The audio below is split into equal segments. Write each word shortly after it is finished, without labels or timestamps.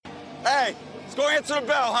Hey, let's go answer the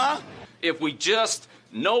bell, huh? If we just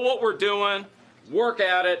know what we're doing, work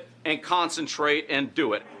at it, and concentrate and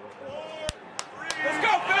do it. Let's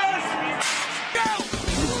go, fellas! Go!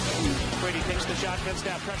 Brady takes the shotgun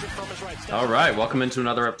snap, pressure from his right. All right, welcome into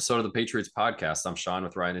another episode of the Patriots podcast. I'm Sean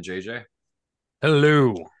with Ryan and JJ.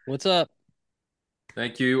 Hello. What's up?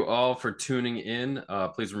 Thank you all for tuning in.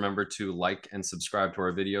 Please remember to like and subscribe to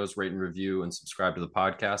our videos, rate and review, and subscribe to the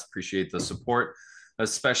podcast. Appreciate the support,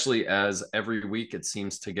 especially as every week it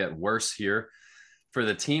seems to get worse here for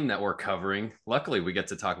the team that we're covering. Luckily, we get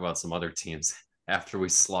to talk about some other teams after we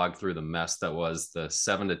slog through the mess that was the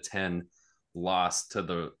 7-10 loss to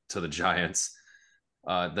the Giants.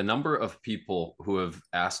 The number of people who have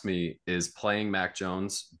asked me, is playing Mac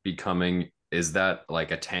Jones is that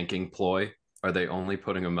like a tanking ploy? Are they only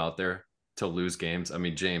putting him out there to lose games? I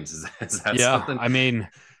mean, James, is that something? I mean,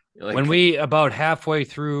 like, when we about halfway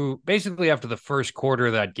through, basically after the first quarter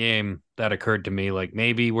of that game, that occurred to me, like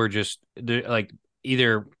maybe we're just like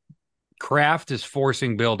either Kraft is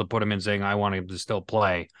forcing Bill to put him in saying, I want him to still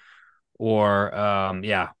play, or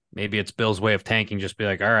maybe it's Bill's way of tanking. Just be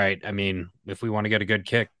like, all right, I mean, if we want to get a good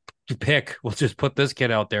pick, we'll just put this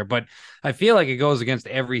kid out there. But I feel like it goes against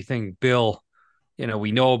everything Bill,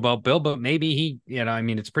 we know about Bill, but maybe he,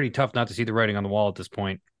 it's pretty tough not to see the writing on the wall at this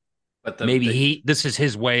point. But this is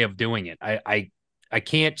his way of doing it. I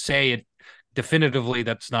can't say it definitively.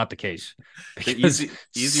 That's not the case. Easy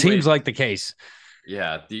seems like the case.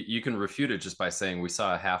 Yeah. You can refute it just by saying we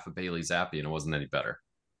saw half of Bailey Zappi and it wasn't any better.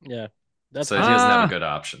 Yeah. So he doesn't have a good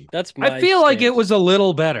option. I feel like it was a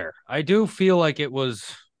little better. I do feel like it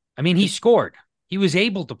was. I mean, he scored. He was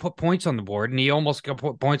able to put points on the board, and he almost got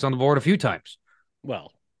put points on the board a few times.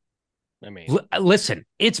 Well, I mean, listen,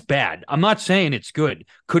 it's bad. I'm not saying it's good.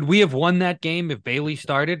 Could we have won that game if Bailey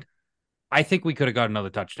started? I think we could have got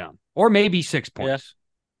another touchdown or maybe 6 points.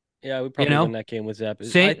 Yeah, we probably won that game with Zappi.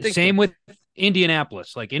 Same with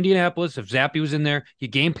Indianapolis. Like Indianapolis, if Zappi was in there, you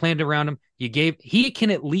game planned around him. He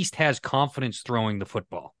can at least has confidence throwing the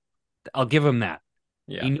football. I'll give him that.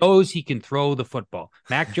 Yeah. He knows he can throw the football.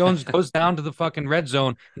 Mac Jones goes down to the fucking red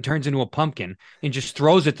zone and turns into a pumpkin and just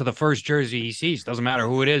throws it to the first jersey he sees. Doesn't matter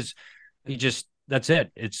who it is. That's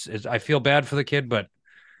it. It's I feel bad for the kid, but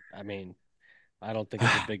I mean, I don't think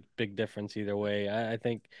it's a big difference either way. I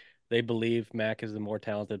think they believe Mac is the more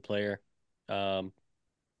talented player. I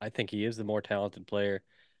think he is the more talented player.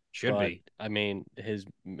 Should be. I mean, his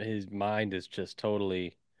mind is just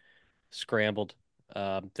totally scrambled.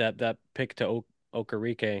 That pick to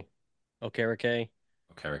Okereke,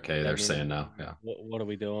 they're saying now. Yeah. What are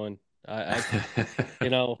we doing? I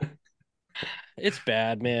it's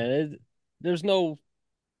bad, man. There's no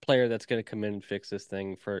player that's going to come in and fix this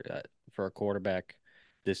thing for a quarterback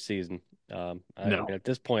this season. No. I mean, at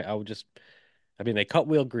this point, they cut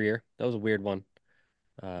Will Greer. That was a weird one.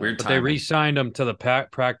 But they re-signed him to the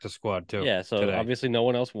practice squad too. Yeah, so today. Obviously no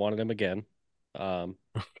one else wanted him again. I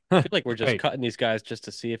feel like we're just cutting these guys just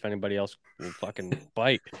to see if anybody else will fucking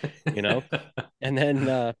bite, And then,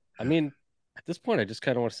 at this point, I just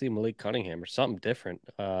kind of want to see Malik Cunningham or something different.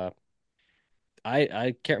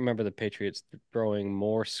 I can't remember the Patriots throwing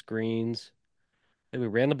more screens. We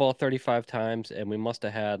ran the ball 35 times, and we must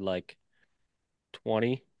have had like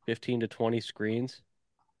 15 to 20 screens.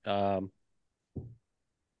 It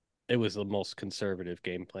was the most conservative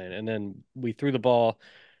game plan. And then we threw the ball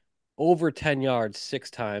over 10 yards 6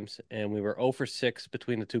 times, and we were 0 for 6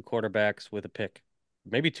 between the two quarterbacks with a pick.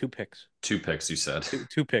 Maybe 2 picks. 2 picks, you said.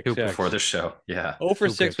 Two picks, yeah. Before the show, yeah. 0 for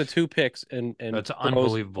 6 with 2 picks and that's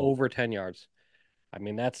unbelievable. Over 10 yards. I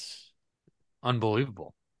mean, that's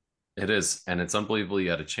unbelievable. It is, and it's unbelievable you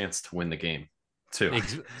had a chance to win the game, too.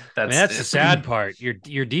 That's the sad part.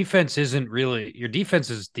 Your defense isn't really – your defense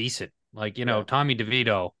is decent. Like, Tommy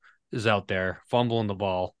DeVito is out there fumbling the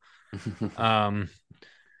ball.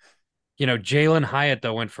 Jalen Hyatt,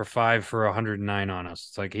 though, went for 5 for 109 on us.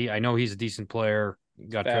 It's like I know he's a decent player,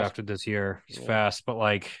 got drafted this year. He's fast, but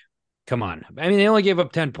like, come on. I mean, they only gave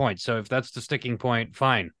up 10 points. So if that's the sticking point,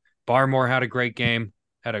 fine. Barmore had a great game,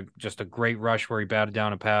 had just a great rush where he batted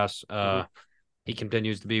down a pass. He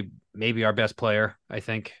continues to be maybe our best player, I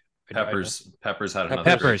think. Peppers had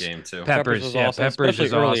another great game too. Peppers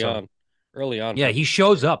is awesome. Early on. Yeah, he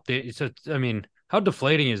shows up. How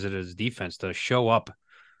deflating is it as defense to show up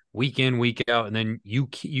week in, week out, and then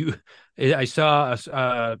I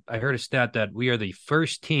heard a stat that we are the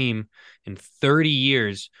first team in 30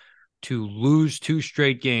 years to lose 2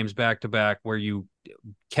 straight games back to back where you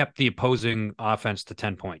kept the opposing offense to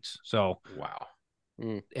 10 points. So, wow.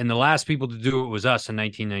 And the last people to do it was us in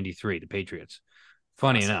 1993, the Patriots.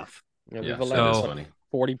 Funny enough. Yeah, we've allowed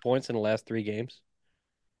 40 points in the last 3 games.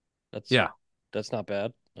 That's not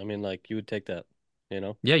bad. I mean, like you would take that, you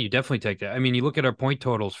know? Yeah, you definitely take that. I mean, you look at our point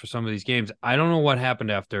totals for some of these games. I don't know what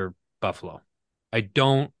happened after Buffalo. I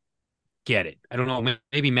don't get it. I don't know.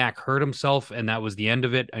 Maybe Mac hurt himself and that was the end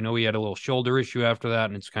of it. I know he had a little shoulder issue after that,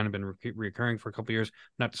 and it's kind of been recurring for a couple years.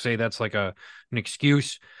 Not to say that's like an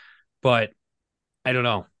excuse, but I don't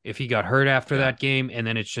know if he got hurt after that game. And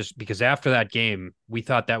then it's just because after that game, we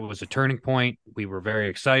thought that was a turning point. We were very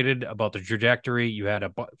excited about the trajectory. You had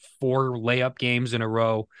 4 layup games in a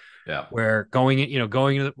row. Yeah. Where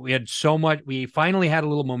we had so much, we finally had a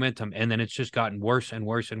little momentum, and then it's just gotten worse and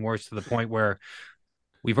worse and worse to the point where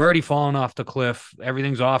we've already fallen off the cliff.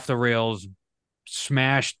 Everything's off the rails,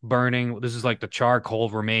 smashed, burning. This is like the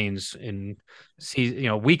charcoal remains in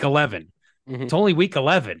week 11. Mm-hmm. It's only week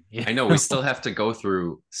 11. I know we still have to go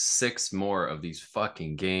through 6 more of these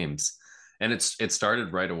fucking games. And it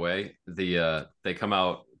started right away. They come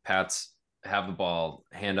out, Pats have the ball,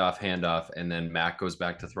 hand off, and then Mac goes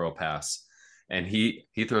back to throw a pass. And he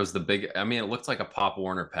throws the big, I mean, it looked like a Pop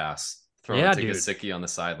Warner pass thrown to Gesicki on the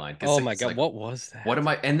sideline. Oh my God, what was that? What am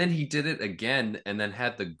I? And then he did it again and then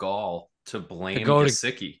had the gall to blame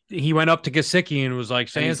Gesicki. He went up to Gesicki and was like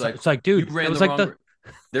saying, it's like, dude, it was like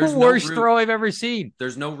the worst throw I've ever seen.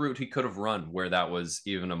 There's no route he could have run where that was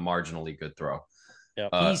even a marginally good throw. Yep.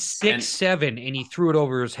 He's 6'7", and he threw it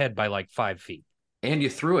over his head by like 5 feet. And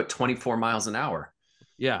you threw it 24 miles an hour.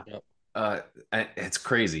 Yeah. It's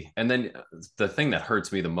crazy. And then the thing that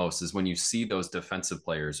hurts me the most is when you see those defensive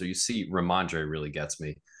players, or you see Ramondre really gets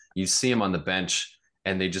me. You see him on the bench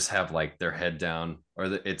and they just have like their head down, or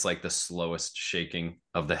it's like the slowest shaking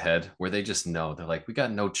of the head where they just know. They're like, we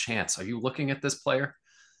got no chance. Are you looking at this player?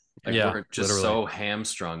 Like, we're just so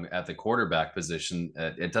hamstrung at the quarterback position.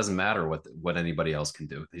 It doesn't matter what anybody else can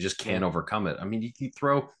do. They just can't overcome it. I mean, you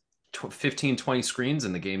throw 15, 20 screens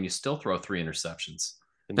in the game, you still throw 3 interceptions.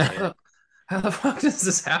 How the fuck does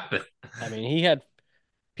this happen? I mean,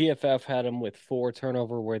 PFF had him with 4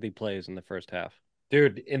 turnover-worthy plays in the first half.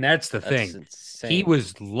 Dude, and that's the thing. Insane. He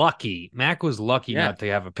was lucky. Mac was lucky not to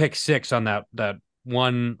have a pick 6 on that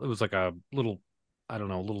one. It was like a little, I don't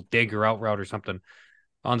know, a little dig or out route or something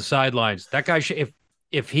on the sidelines. That guy,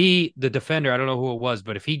 if he, the defender, I don't know who it was,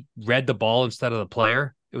 but if he read the ball instead of the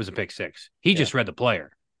player, it was a pick 6. He just read the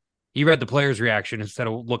player. He read the player's reaction instead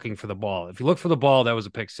of looking for the ball. If you look for the ball, that was a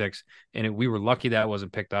pick 6, and we were lucky that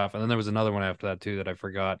wasn't picked off. And then there was another one after that too that I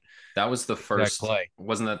forgot. That was the first play.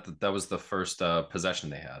 Wasn't that was the first possession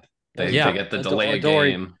they had? They get the delay of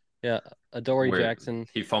game. Yeah, Adoree Jackson.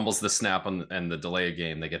 He fumbles the snap and the delay of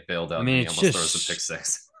game. They get bailed out. I mean, and he almost throws a pick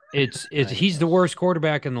 6. He's the worst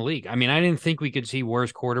quarterback in the league. I mean, I didn't think we could see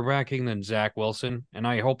worse quarterbacking than Zach Wilson, and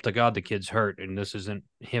I hope to God the kid's hurt and this isn't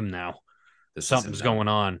him now. Something's going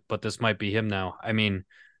on, but this might be him now. I mean,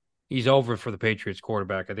 he's over for the Patriots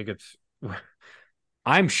quarterback. I think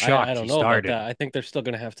I'm shocked I don't know about that. I think they're still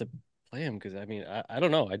going to have to play him because, I mean, I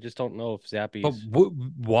don't know. I just don't know if Zappy's... But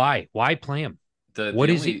why? Why play him? The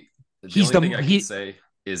only thing I can say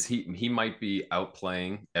is he might be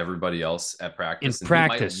outplaying everybody else at practice. In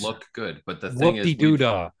practice. He might look good, but the thing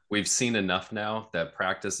is we've seen enough now that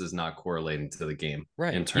practice is not correlating to the game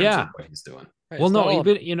in terms of what he's doing. Right. Well, no,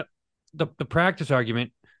 even, the practice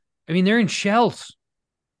argument, I mean, they're in shells.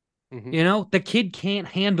 Mm-hmm. The kid can't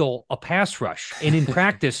handle a pass rush. And in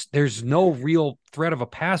practice, there's no real threat of a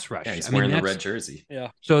pass rush. Yeah, he's wearing the red jersey. Yeah.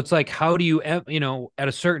 So it's like, how do you, at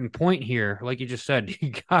a certain point here, like you just said,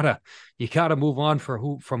 you gotta move on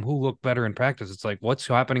from who looked better in practice. It's like, what's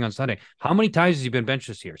happening on Sunday? How many times has he been benched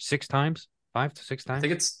this year? 6 times? 5 to 6 times? I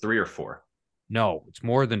think it's 3 or 4. No, it's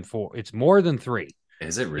more than 4. It's more than 3.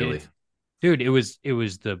 Is it really? Dude, it was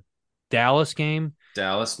the Dallas game. New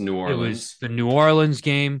Orleans. It was the New Orleans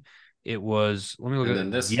game. It was, let me look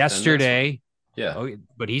at this yesterday.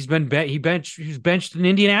 But he's been he was benched in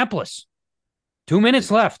Indianapolis. 2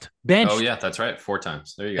 minutes left. Benched. Oh yeah, that's right. 4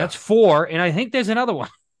 times. There you go. That's 4, and I think there's another one.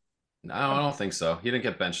 No, I don't think so. He didn't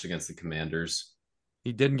get benched against the Commanders.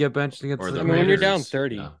 He didn't get benched against the Commanders. When you're down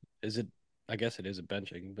 30, is it? I guess it is a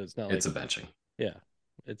benching, but it's not. It's a benching. Yeah,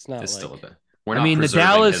 it's not. It's still a bench. I mean, the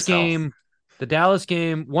Dallas game. The Dallas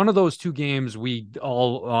game, one of those 2 games, we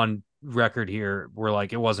all on record here were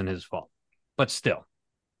like, it wasn't his fault. But still,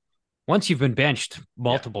 once you've been benched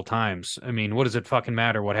multiple times, I mean, what does it fucking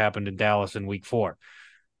matter what happened in Dallas in week 4?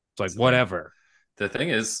 It's like, whatever. The thing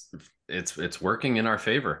is, it's working in our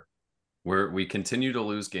favor. We continue to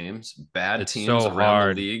lose games. Bad teams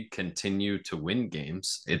around the league continue to win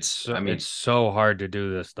games. It's so hard to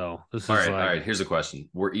do this, though. All right. Here's a question.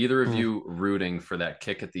 Were either of you rooting for that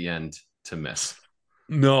kick at the end to miss?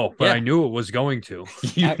 No, but I knew it was going to.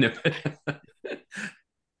 You knew it.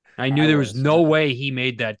 I knew there was no way he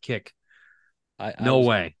made that kick. I No was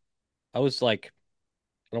way. I was like,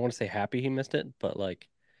 I don't want to say happy he missed it, but like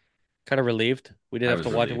kind of relieved. We didn't I have to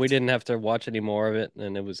was watch it. We relieved. didn't have to watch any more of it,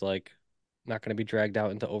 and it was like not going to be dragged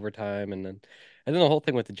out into overtime. And then the whole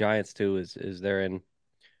thing with the Giants too is they're in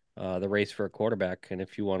the race for a quarterback, and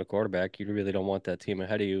if you want a quarterback, you really don't want that team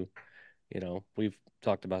ahead of you. We've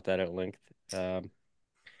talked about that at length. Um,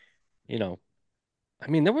 you know, I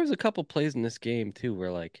mean, there was a couple plays in this game too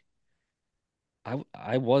where like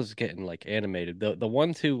I was getting like animated. The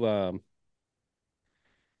one to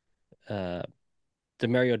uh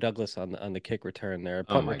Demario Douglas on the kick return there,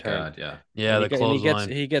 Oh punt my return, God, yeah. Yeah, and the clothesline.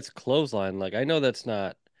 he gets clothesline. Like I know that's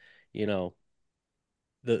not, you know,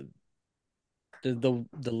 the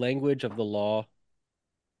the language of the law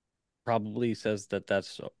probably says that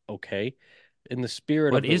that's okay. In the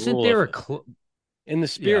spirit But of the isn't rule there of a in the yeah,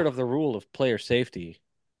 spirit of the rule of player safety,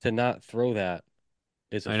 to not throw that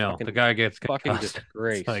is a I know. The guy gets fucking concussed. It's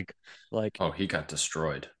disgrace. like, Like, Oh, he got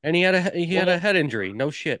destroyed. and he had a well, head injury. No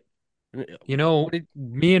shit. What did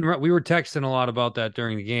me and we were texting a lot about that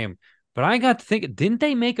during the game. But I got to think, didn't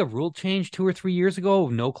they make a rule change 2 or 3 years ago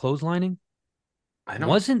of no clotheslining? I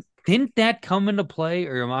don't. Didn't that come into play,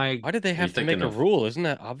 or am I? Why did they Are you have to make thinking a of rule? Isn't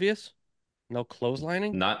that obvious? No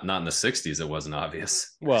clotheslining? not in the '60s? It wasn't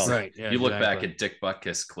obvious. Well, Right. Yeah. You look back Exactly. at Dick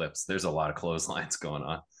Butkus clips. There's a lot of clotheslines going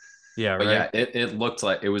on. Yeah. But yeah, Right. it looked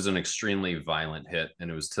like it was an extremely violent hit,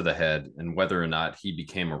 and it was to the head. And whether or not he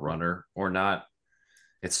became a runner or not,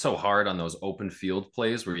 it's so hard on those open field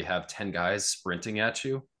plays where you have 10 guys sprinting at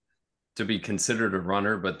you to be considered a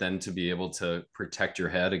runner, but then to be able to protect your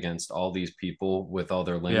head against all these people with all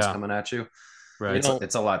their limbs Yeah. coming at you. you Right. know,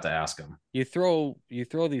 It's a lot to ask them. you throw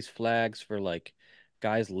these flags for like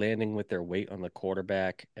guys landing with their weight on the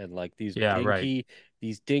quarterback, and like Yeah. Right.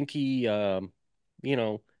 these dinky you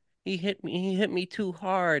know, he hit me too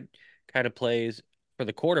hard kind of plays for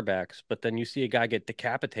the quarterbacks, but then you see a guy get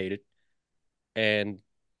decapitated and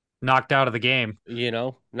Knocked out of the game.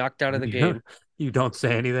 knocked out of the game. You don't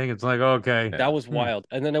say anything. It's like, okay. That Yeah. was wild.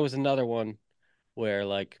 And then there was another one where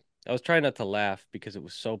like I was trying not to laugh because it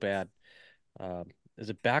was so bad. There's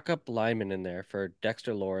a backup lineman in there for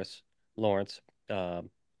Dexter Lawrence, um,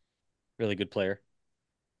 really good player.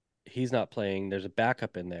 He's not playing. There's a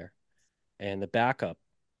backup in there, and the backup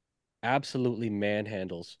absolutely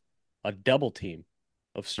manhandles a double team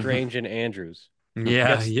of Strange and Andrews.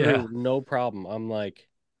 Yeah. Gets Yeah. through no problem. I'm like,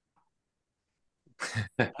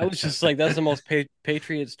 I was just like, that's the most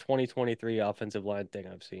Patriots 2023 offensive line thing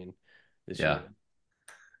I've seen this Yeah. year.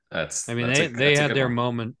 I mean, they That's a had good their one.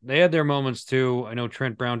 moment. They had their moments too. I know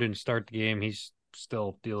Trent Brown didn't start the game. He's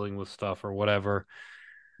still dealing with stuff or whatever.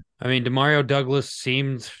 I mean, Demario Douglas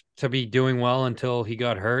seemed to be doing well until he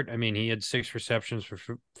got hurt. I mean, he had 6 receptions for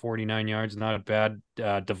 49 yards. Not bad.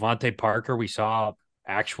 Devontae Parker, we saw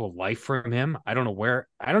actual life from him. I don't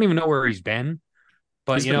even know where he's been,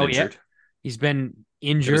 but He's been yeah, injured. he's been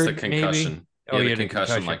It was the injured maybe. concussion. Oh, Yeah, he the had a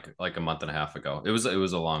concussion concussion. like a month and a half ago. It was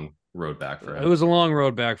a long road back for It him. was a long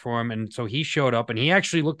road back for him. And so he showed up and he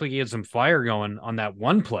actually looked like he had some fire going on that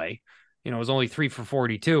one play. It was only 3 for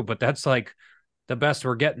 42, but that's like the best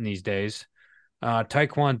we're getting these days.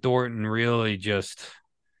 Tyquan Thornton really just,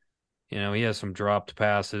 he has some dropped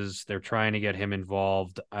passes. They're trying to get him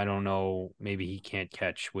involved. I don't know. Maybe he can't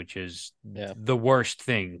catch, which is Yeah. the worst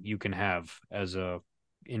thing you can have as a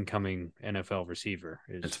incoming NFL receiver.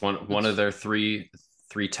 It's one of their three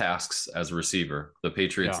tasks as a receiver. The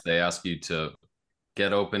Patriots, they ask you to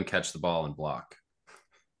get open, catch the ball, and block.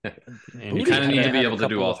 And You Booty kind of need to be had a able to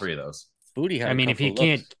do couple all of three of those. Booty had I a mean, if he couple of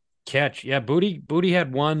can't looks. catch, yeah, Booty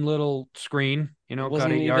had one little screen, It got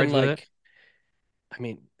wasn't 8 yards even with it. like, I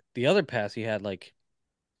mean, the other pass he had like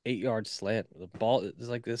 8 yard slant. The ball is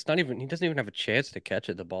like it's not even. He doesn't even have a chance to catch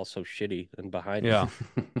it. The ball's so shitty and behind him. Yeah.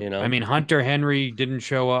 You I know. mean, Hunter Henry didn't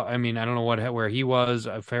show up. I mean, I don't know where he was.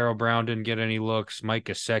 Pharaoh Brown didn't get any looks. Mike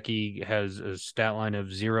Gesicki has a stat line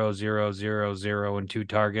of 0, 0, 0, 0, and 2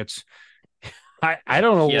 targets. I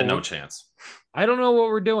don't know. He had no chance. I don't know what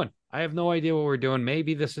we're doing. I have no idea what we're doing.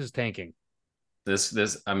 Maybe this is tanking.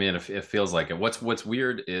 I mean, it feels like it. What's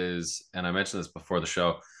weird is, and I mentioned this before the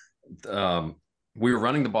show, we were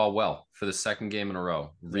running the ball well for the second game in a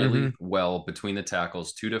row, really well between the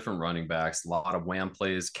tackles, two different running backs, a lot of wham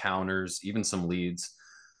plays, counters, even some leads.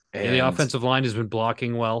 And the And offensive line has been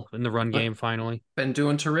blocking well in the run game finally. been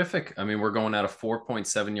doing terrific. I mean, we're going at a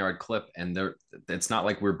 4.7 yard clip, and it's not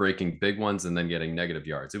like we're breaking big ones and then getting negative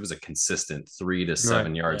yards. It was a consistent 3 to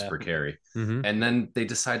 7 yards per carry. And then they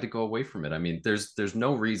decide to go away from it. I mean, there's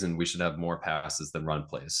no reason we should have more passes than run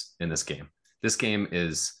plays in this game. This game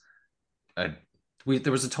is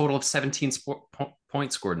there was a total of 17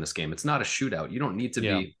 points scored in this game. It's not a shootout. You don't need to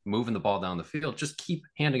be moving the ball down the field. Just keep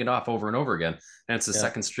handing it off over and over again. And it's the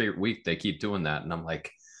second straight week they keep doing that. And I'm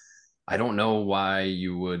like, I don't know why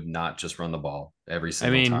you would not just run the ball every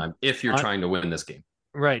single time if you're trying to win this game.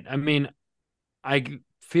 Right. I mean, I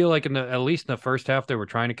feel like at least in the first half they were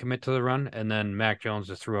trying to commit to the run, and then Mac Jones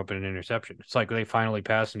just threw up an interception. It's like they finally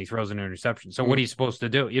passed and he throws an interception. So what are you supposed to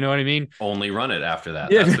do? You know what I mean? Only run it after that.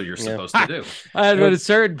 That's what you're supposed to do. At a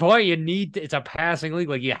certain point, it's a passing league.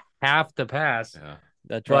 Like you have to pass. Yeah.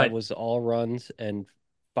 That drive was all runs and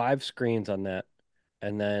 5 screens on that,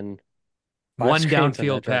 and then one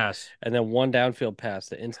downfield pass, and then one downfield pass.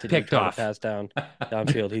 The instant he tried to pass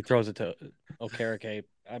downfield, he throws it to Okereke.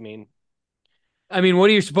 I mean, what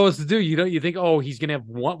are you supposed to do? You think, oh, he's gonna have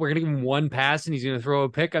one. We're gonna give him one pass and he's gonna throw a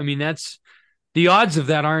pick. I mean, that's the odds of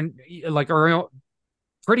that are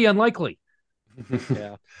pretty unlikely.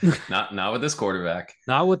 Yeah, not with this quarterback.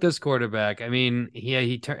 Not with this quarterback. I mean,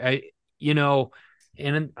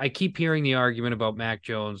 and I keep hearing the argument about Mac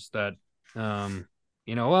Jones that,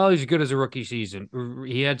 well, he's good as a rookie season.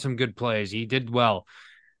 He had some good plays. He did well.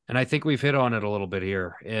 And I think we've hit on it a little bit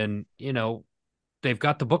here. And, they've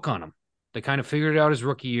got the book on him. They kind of figured it out his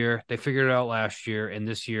rookie year. They figured it out last year. And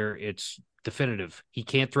this year it's definitive. He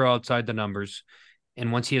can't throw outside the numbers.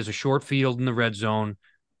 And once he has a short field in the red zone,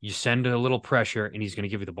 you send a little pressure and he's going to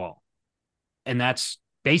give you the ball. And that's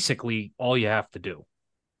basically all you have to do.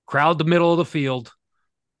 Crowd the middle of the field,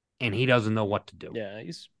 and he doesn't know what to do. Yeah,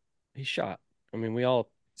 he's shot. I mean,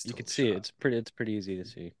 you can see it. It's pretty easy to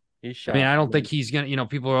see. He's shot. I mean, I don't think he's going to,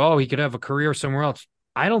 people are, he could have a career somewhere else.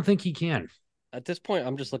 I don't think he can. At this point,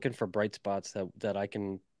 I'm just looking for bright spots that I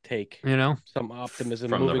can take, some optimism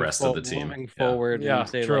from the rest of the team moving forward and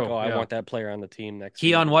say, true. I want that player on the team next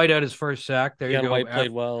Keon White had his first sack. There you go. White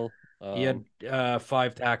played well. He had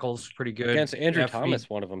 5 tackles, pretty good. Against Andrew Thomas,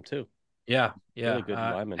 one of them too. Yeah. Really good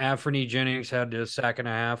lineman. Anthony Jennings had a sack and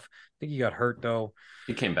a half. I think he got hurt though.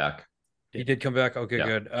 He came back. He did come back. Okay,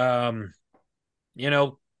 good.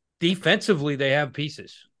 Defensively they have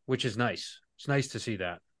pieces, which is nice. It's nice to see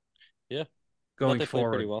that. Yeah. Going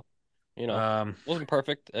forward. Pretty well. Wasn't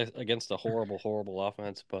perfect against a horrible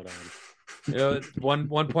offense, but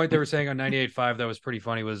one point they were saying on 98.5 that was pretty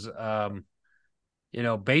funny was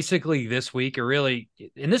basically this week or really,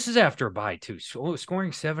 and this is after a bye too. So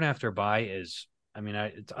scoring 7 after a bye is,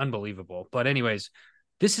 it's unbelievable. But anyways,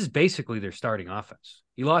 this is basically their starting offense.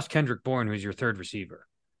 You lost Kendrick Bourne, who's your third receiver.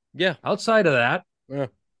 Yeah. Outside of that,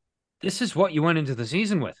 this is what you went into the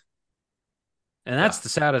season with. And that's the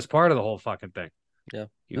saddest part of the whole fucking thing. Yeah.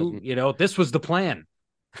 This was the plan.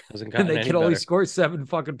 And they could only score 7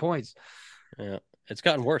 fucking points. Yeah. It's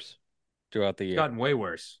gotten worse throughout the year. It's gotten way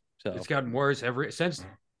worse. So it's gotten worse since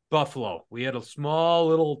Buffalo. We had a small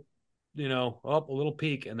little, up a little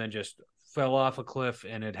peak and then just fell off a cliff,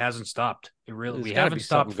 and it hasn't stopped. We haven't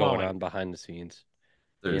stopped falling. Going on behind the scenes.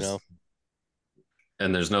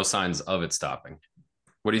 And there's no signs of it stopping.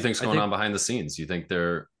 What do you think's going on behind the scenes? You think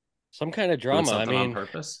they're some kind of drama? on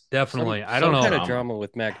purpose? Definitely. I don't know. Some kind of drama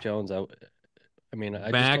with Mac Jones. I just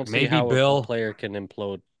don't see maybe how Bill. A player can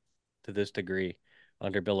implode to this degree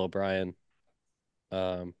under Bill O'Brien.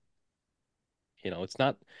 It's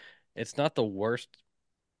not the worst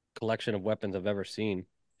collection of weapons I've ever seen.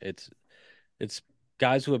 It's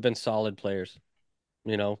guys who have been solid players.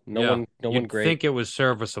 No one great. I think it was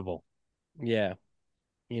serviceable. Yeah.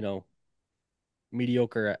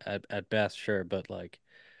 Mediocre at best, sure, but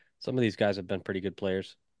some of these guys have been pretty good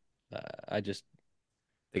players.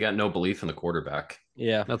 They got no belief in the quarterback.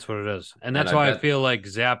 Yeah, that's what it is, and that's why I feel like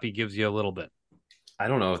Zappy gives you a little bit. I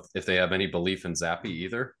don't know if they have any belief in Zappy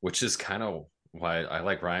either, which is kind of why I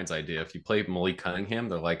like Ryan's idea. If you play Malik Cunningham,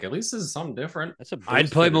 they're like, at least this is something different.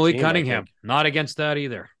 I'd play Malik Cunningham, not against that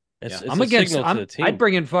either. I'm against. I'd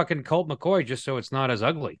bring in fucking Colt McCoy just so it's not as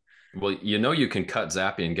ugly. Well, you can cut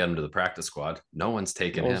Zappy and get him to the practice squad. No one's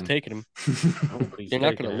taking him. You're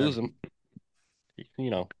not going to lose him.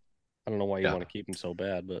 I don't know why you want to keep him so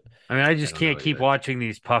bad, but I just can't keep watching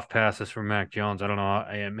these puff passes from Mac Jones. I don't know.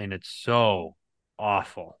 It's so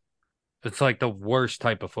awful. It's like the worst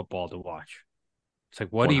type of football to watch. It's like,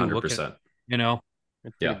 what 100%. Do you look at?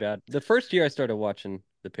 It's pretty bad. The first year I started watching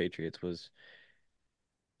the Patriots was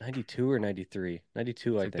 92 or 93.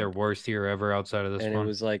 92, I think. Their worst year ever outside of this one. And it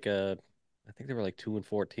was I think they were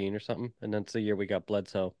 2-14 or something. And that's the year we got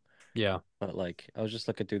Bledsoe. Yeah. But I was just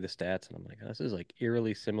looking through the stats and I'm like, this is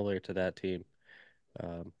eerily similar to that team.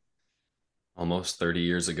 Almost 30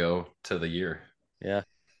 years ago to the year. Yeah.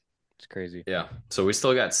 It's crazy. Yeah. So we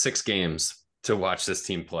still got 6 games to watch this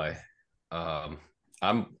team play. I'm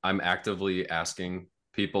actively asking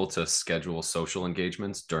people to schedule social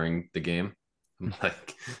engagements during the game. I'm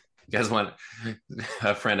like, you guys want?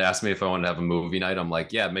 A friend asked me if I wanted to have a movie night. I'm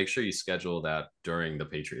like, yeah, make sure you schedule that during the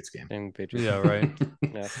Patriots game. Yeah, right.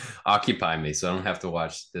 Yeah. Occupy me so I don't have to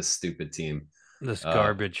watch this stupid team. This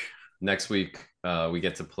garbage. Next week, we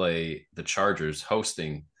get to play the Chargers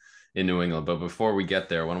hosting in New England. But before we get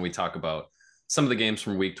there, why don't we talk about some of the games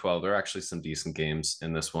from Week 12? There are actually some decent games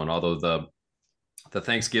in this one, although the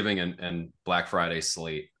Thanksgiving and Black Friday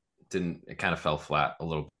slate it kind of fell flat a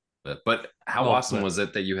little bit. But how awesome was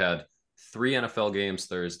it that you had 3 NFL games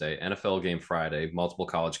Thursday, NFL game Friday, multiple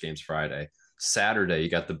college games Friday. Saturday, you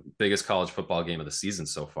got the biggest college football game of the season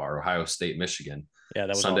so far, Ohio State, Michigan. Yeah, that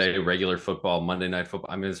was Sunday, awesome. regular football, Monday night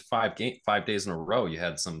football. I mean, it's 5 days in a row. You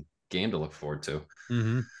had some game to look forward to.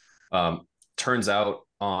 Mm-hmm. Turns out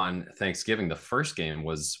on Thanksgiving, the first game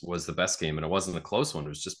was the best game, and it wasn't a close one. It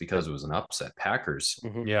was just because it was an upset. Packers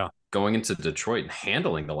going into Detroit and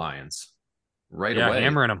handling the Lions right away.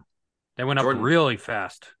 Hammering them. They went up really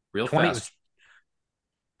fast. Fast.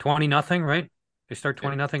 20-0, right? They start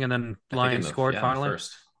 20-0, and then Lions scored finally.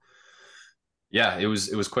 First. Yeah, it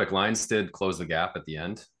was quick. Lions did close the gap at the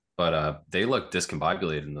end, but they looked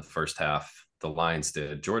discombobulated in the first half. The Lions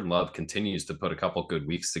did. Jordan Love continues to put a couple good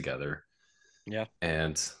weeks together. Yeah.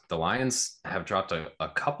 And the Lions have dropped a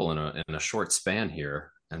couple in a short span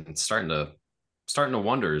here, and starting to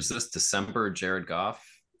wonder, is this December Jared Goff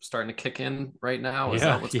starting to kick in right now? Is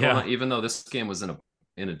that what's going on? Even though this game was in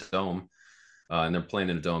a dome, and they're playing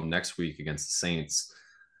in a dome next week against the Saints.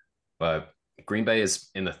 But Green Bay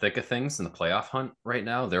is in the thick of things in the playoff hunt right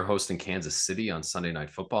now. They're hosting Kansas City on Sunday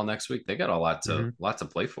Night Football next week. They got a lot to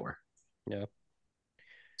play for. Yeah.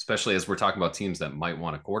 Especially as we're talking about teams that might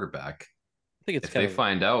want a quarterback. I think if they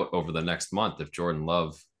find out over the next month if Jordan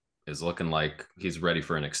Love is looking like he's ready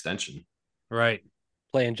for an extension. Right.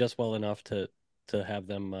 Playing just well enough to have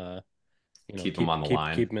them keep him on the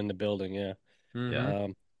line. Keep him in the building, yeah. Mm-hmm. Yeah.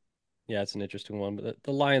 Yeah, it's an interesting one. But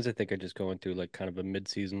the Lions, I think, are just going through like kind of a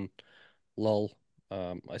mid-season lull.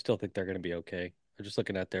 I still think they're going to be okay. I'm just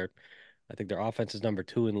looking at I think their offense is number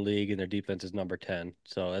 2 in the league and their defense is number 10.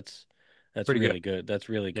 So that's pretty really good. That's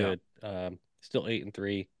really Yeah. good. Still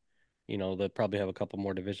 8-3. They'll probably have a couple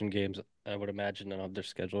more division games, I would imagine. I don't have their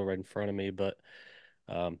schedule right in front of me, but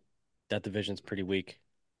that division's pretty weak.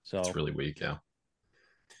 So it's really weak, yeah.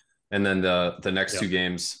 And then the next 2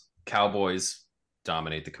 games, Cowboys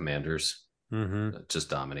dominate the Commanders. Mm-hmm. Just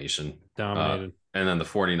domination. Dominated. And then the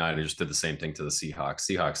 49ers did the same thing to the Seahawks.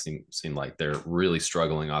 Seahawks seem like they're really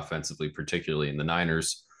struggling offensively, particularly in the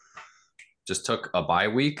Niners. Just took a bye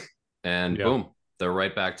week, and boom, they're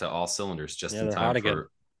right back to all cylinders just in time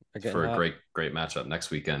for a great matchup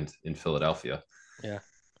next weekend in Philadelphia. Yeah.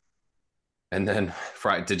 And then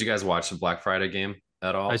Friday, did you guys watch the Black Friday game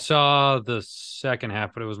at all? I saw the second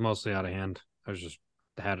half, but it was mostly out of hand. I was just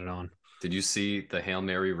had it on. Did you see the Hail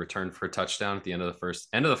Mary return for a touchdown at the end of the first?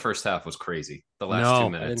 End of the first half was crazy. The last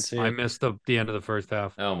 2 minutes. I missed the end of the first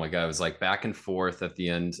half. Oh my God. It was like back and forth at the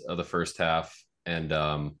end of the first half. And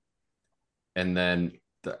then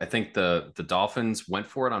I think the Dolphins went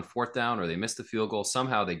for it on 4th down, or they missed the field goal.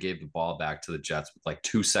 Somehow they gave the ball back to the Jets with like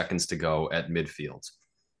 2 seconds to go at midfield.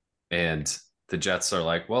 And the Jets are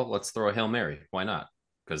like, well, let's throw a Hail Mary. Why not?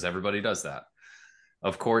 Because everybody does that.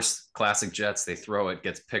 Of course, classic Jets, they throw it,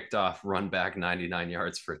 gets picked off, run back 99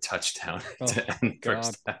 yards for a touchdown to end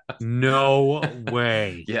first half. No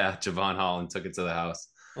way. Yeah, Javon Holland took it to the house.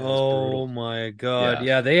 Oh my God.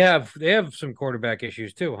 Yeah, they have some quarterback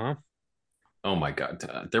issues too, huh? Oh my God.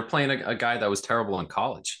 They're playing a guy that was terrible in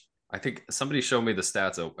college. I think somebody showed me the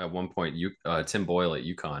stats at one point, Tim Boyle at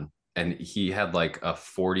UConn, and he had like a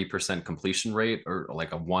 40% completion rate, or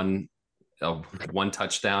like a one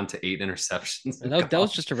touchdown to 8 interceptions. That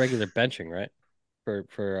was just a regular benching, right?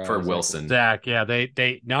 For Wilson. Zach, yeah,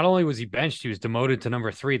 they not only was he benched, he was demoted to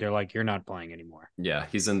number 3. They're like, you're not playing anymore. Yeah,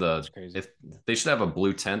 he's in the. If they should have a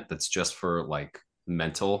blue tent that's just for like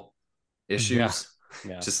mental issues.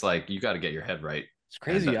 Yeah. Just like, you got to get your head right. It's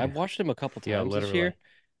crazy. I've watched him a couple times this year,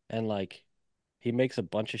 and like he makes a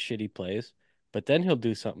bunch of shitty plays, but then he'll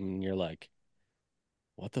do something and you're like,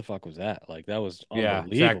 what the fuck was that? Like, that was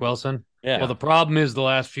unbelievable. Zach Wilson. Yeah. Well, the problem is the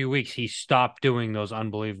last few weeks he stopped doing those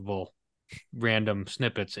unbelievable random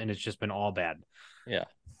snippets, and it's just been all bad. Yeah.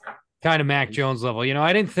 Kind of Mac Jones level.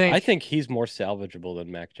 I think he's more salvageable than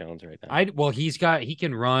Mac Jones right now. He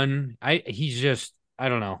can run. I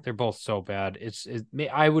don't know. They're both so bad.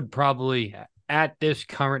 I would probably, at this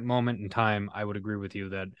current moment in time, I would agree with you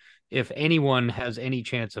that if anyone has any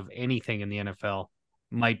chance of anything in the NFL,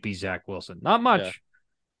 might be Zach Wilson. Not much,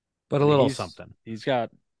 but a little something. He's got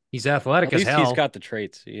He's athletic At as least hell. he's got the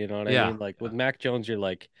traits. You know what I mean? Like with Mac Jones, you're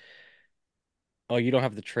like, oh, you don't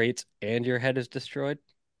have the traits and your head is destroyed.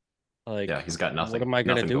 Like, Yeah, he's got nothing. What am I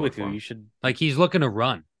gonna Nothing do going with for you? him. You should. Like he's looking to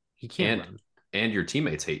run. He can't And run. and your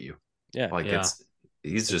teammates hate you. Yeah. Like Yeah.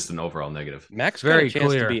 he's just an overall negative. Mac's got a Very chance to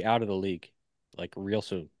clear. be out of the league, like real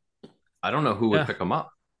soon. I don't know who would Yeah. pick him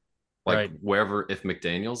up. Like Right. wherever, if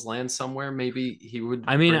McDaniels lands somewhere, maybe he would.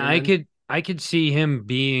 I mean, bring him in. I could see him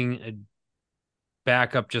being a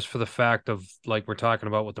backup just for the fact of like we're talking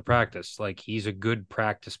about with the practice. Like he's a good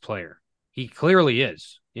practice player. He clearly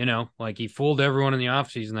is. You know, like he fooled everyone in the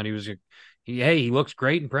offseason that he was. He looks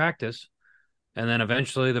great in practice, and then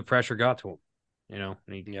eventually the pressure got to him. You know,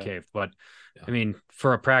 and he caved. But Yeah. I mean,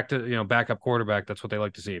 for a practice, backup quarterback, that's what they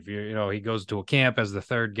like to see. If he goes to a camp as the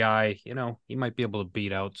third guy, he might be able to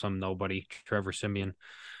beat out some nobody, Trevor Simeon.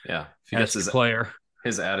 Yeah, if he gets player,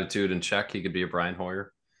 his attitude in check, he could be a Brian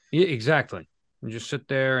Hoyer. Yeah, exactly. And just sit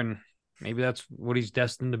there, and maybe that's what he's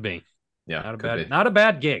destined to be. Yeah, not a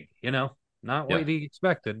bad gig. Not what Yeah. he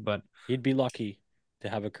expected, but He'd be lucky to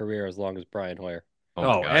have a career as long as Brian Hoyer. Oh,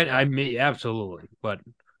 my God, and yeah. I mean, absolutely. But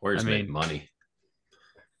Hoyer's made money.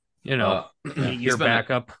 Your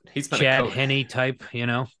backup, He's been Chad a coach. Henne type.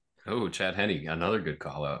 Oh, Chad Henne, another good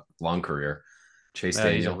call out. Long career. Chase He's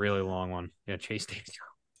Daniel. a really long one. Yeah, Chase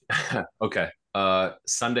Daniel. Okay.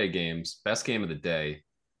 Sunday games. Best game of the day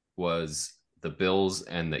was the Bills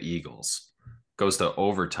and the Eagles. Goes to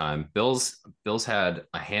overtime. Bills had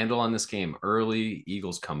a handle on this game early.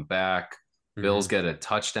 Eagles come back. Bills get a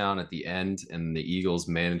touchdown at the end, and the Eagles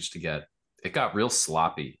managed to get it. Got real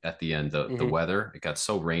sloppy at the end. The weather, it got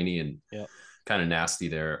so rainy and kind of nasty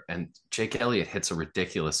there. And Jake Elliott hits a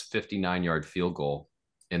ridiculous 59-yard field goal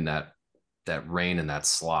in that rain and that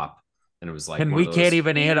slop. And it was like, and we can't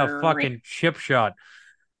even hit a fucking chip shot.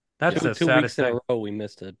 That's the 2 saddest weeks in thing. a row we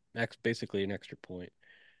missed basically an extra point.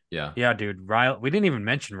 Yeah, dude. We didn't even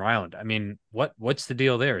mention Ryland. I mean, what's the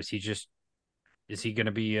deal there? Is he going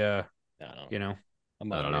to be I don't know. I'm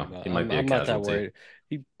not I don't know. He might be a I'm not that casualty.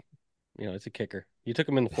 worried. It's a kicker. You took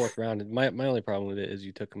him in the fourth round. My only problem with it is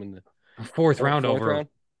you took him in the fourth round over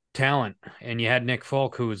talent, and you had Nick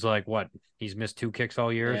Folk, who was like what? He's missed 2 kicks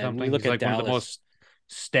all year or something. He's like Dallas. one of the most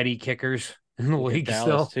steady kickers in the league.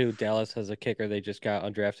 Dallas still. too. Dallas has a kicker. They just got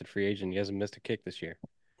undrafted free agent. He hasn't missed a kick this year.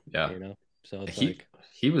 Yeah. So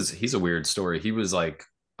it's he's a weird story. He was like,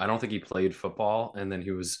 I don't think he played football, and then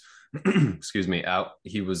he was excuse me, out.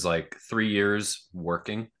 He was like 3 years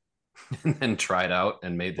working and then tried out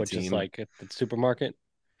and made the team. Which is like at the supermarket.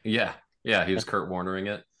 Yeah. He was Kurt Warnering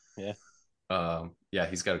it. Yeah.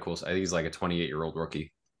 He's got a cool. I think he's like a 28-year-old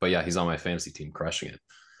rookie. But yeah, he's on my fantasy team, crushing it.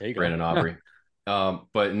 There you go. Brandon Aubrey.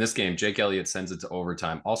 But in this game, Jake Elliott sends it to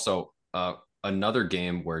overtime. Also, another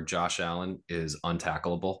game where Josh Allen is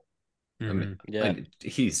untackleable. I mean,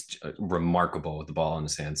 he's remarkable with the ball in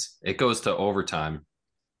his hands. It goes to overtime.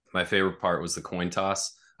 My favorite part was the coin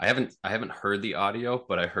toss. I haven't heard the audio,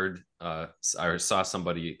 but I heard I saw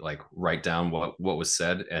somebody like write down what was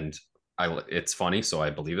said, and it's funny, so I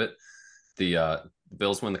believe it. The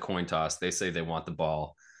Bills win the coin toss. They say they want the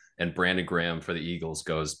ball, and Brandon Graham for the Eagles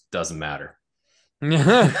goes, doesn't matter.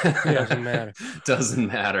 Doesn't matter. Doesn't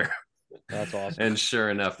matter. That's awesome. And sure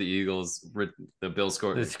enough, the Bills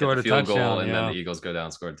scored a field goal, and then the Eagles go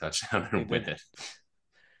down, score a touchdown, and win it.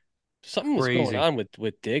 Something was going on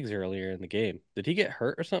with Diggs earlier in the game. Did he get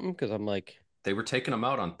hurt or something? Because I'm like, they were taking him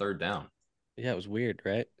out on third down. Yeah, it was weird,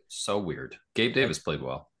 right? So weird. Gabe Davis played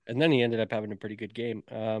well, and then he ended up having a pretty good game.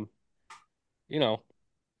 The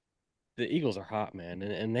Eagles are hot, man,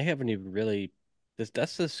 and they haven't even really.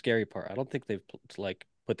 That's the scary part. I don't think they've like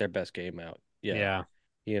put their best game out yet.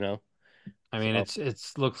 Yeah. I mean,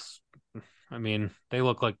 it's looks. I mean, they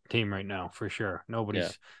look like a team right now for sure. Nobody's.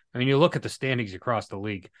 Yeah. I mean, you look at the standings across the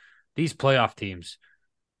league. These playoff teams,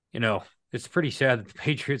 it's pretty sad that the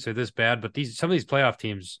Patriots are this bad. But some of these playoff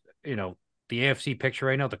teams, the AFC picture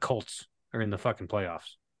right now, the Colts are in the fucking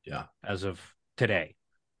playoffs. Yeah, as of today.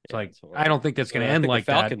 It's like I don't think that's going to end like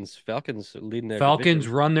Falcons, that. Falcons leading their Falcons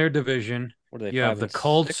division. Run their division. What are they? You have the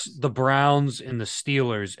Colts, the Browns, and the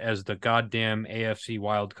Steelers as the goddamn AFC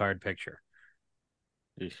wild card picture.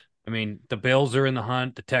 Eesh. I mean, the Bills are in the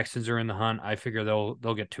hunt. The Texans are in the hunt. I figure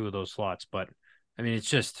they'll get 2 of those slots. But I mean, it's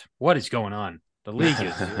just what is going on. The league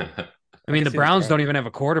is. I mean, the Browns don't even have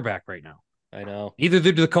a quarterback right now. I know. Neither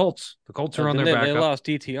do the Colts. The Colts are on their backup. They lost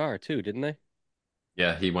DTR too, didn't they?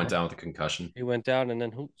 Yeah, he went down with a concussion. He went down, and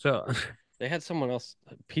then who? So they had someone else.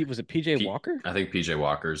 Was it PJ Walker? I think PJ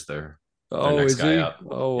Walker's their next guy up.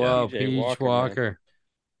 Oh wow, PJ Walker.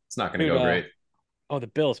 It's not going to go great. Oh, the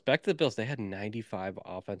Bills. Back to the Bills. They had 95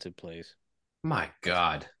 offensive plays. My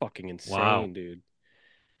God. Fucking insane, dude.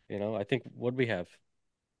 I think what we have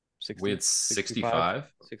 60, We had 65,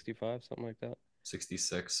 65, something like that.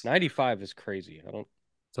 66. 95 is crazy. I don't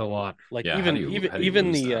It's a lot. like Yeah, even how do you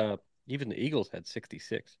even lose the that? even the Eagles had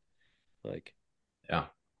 66. Like Yeah,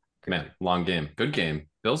 crazy. man, long game, good game.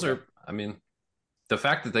 Bills Yeah. are. I mean, the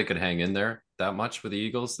fact that they could hang in there that much with the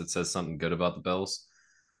Eagles, that says something good about the Bills.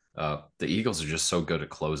 The Eagles are just so good at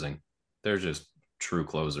closing. They're just true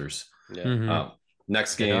closers. Yeah. Mhm.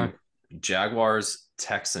 Next They game, are. Jaguars,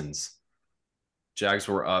 Texans. Jags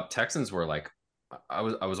were up. Texans were like, I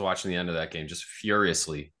was watching the end of that game, just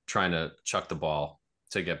furiously trying to chuck the ball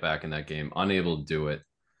to get back in that game, unable to do it.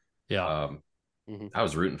 Yeah. hmm I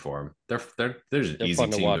was rooting for them. They're just an They're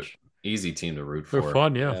fun to watch. easy team to root They're for.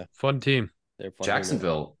 fun, yeah. Yeah. Fun team. They're fun team to watch.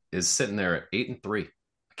 Jacksonville is sitting there at 8-3. I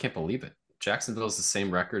can't believe it. Jacksonville is the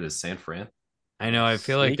same record as San Fran. I know. I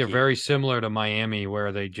feel like they're Sneaky. very similar to Miami,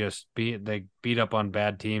 where they beat up on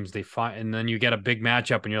bad teams. They find, and then you get a big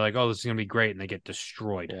matchup, and you're like, "Oh, this is gonna be great," and they get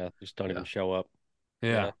destroyed. Yeah, just don't even Yeah. show up.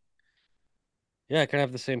 Yeah, Yeah, I kind of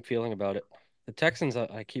have the same feeling about it. The Texans,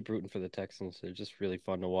 I keep rooting for the Texans. They're just really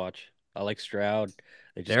fun to watch. I like Stroud.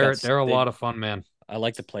 They just they're a lot of fun, man. I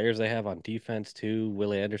like the players they have on defense too.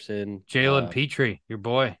 Willie Anderson, Jalen Petrie, your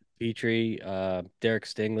boy. Petrie, Derek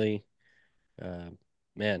Stingley. Uh,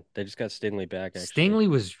 Man, they just got Stingley back actually. Stingley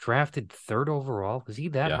was drafted third overall. Was he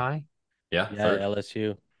that Yeah. high? Yeah. Yeah, Third.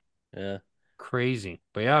 LSU. Yeah, Crazy.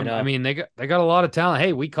 But yeah, I I know. mean they got a lot of talent.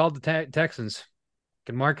 Hey, we called the Texans.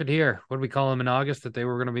 Can mark it here. What did we call them in August? That they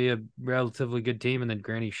were going to be a relatively good team, and then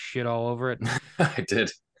Granny shit all over it. I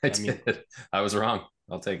did. I I mean- did. I was wrong.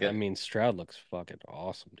 I'll take it. I mean Stroud looks fucking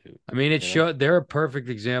awesome, dude. I mean, it You know? showed they're a perfect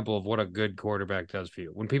example of what a good quarterback does for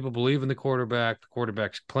you. When people believe in the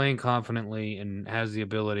quarterback's playing confidently and has the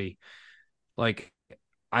ability. Like,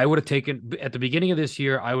 I would have taken at the beginning of this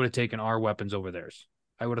year, I would have taken our weapons over theirs.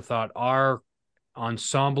 I would have thought our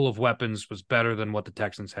ensemble of weapons was better than what the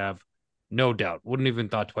Texans have. No doubt. Wouldn't even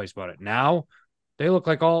thought twice about it. Now they look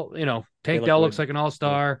like Tank look Dell good. looks like an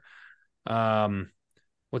all-star.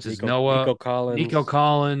 What's his Noah? Nico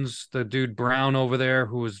Collins. The dude Brown over there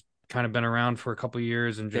who has kind of been around for a couple of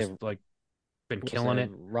years and just like been Who was killing there?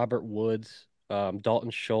 it. Robert Woods, Dalton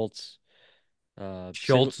Schultz,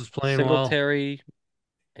 Schultz is playing well. Singletary,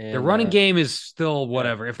 and Their running game is still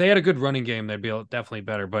whatever. If they had a good running game, they'd be definitely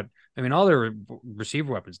better. But I mean, all their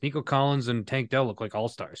receiver weapons, Nico Collins and Tank Dell look like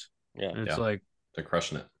all-stars. Yeah. And it's like, they're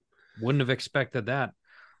crushing it. wouldn't have expected that.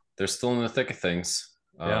 They're still in the thick of things.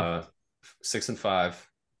 Yeah. 6-5,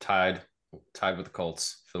 tied with the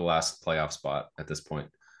Colts for the last playoff spot at this point.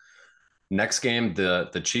 Next game,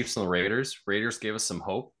 the Chiefs and the Raiders. Raiders gave us some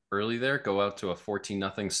hope early there, go out to a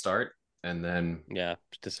 14-0 start, and then yeah,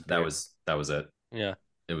 that was it. Yeah.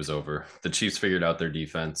 It was over. The Chiefs figured out their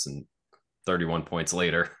defense, and 31 points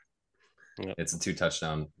later, it's a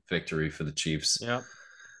 2-touchdown victory for the Chiefs. Yeah.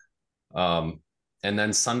 And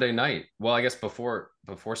then Sunday night, well, I guess before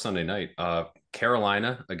Sunday night,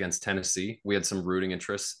 Carolina against Tennessee. We had some rooting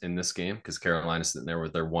interest in this game because Carolina's sitting there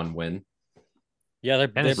with their one win. Yeah,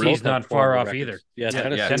 Tennessee's not far off either. Yeah,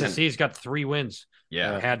 Tennessee's got 3 wins.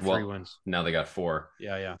 Yeah, had 3 wins. Now they got 4.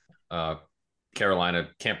 Yeah. Carolina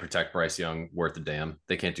can't protect Bryce Young worth a damn.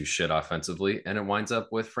 They can't do shit offensively, and it winds up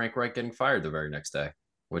with Frank Reich getting fired the very next day,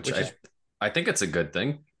 which I think it's a good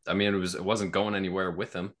thing. I mean, it wasn't going anywhere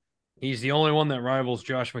with him. He's the only one that rivals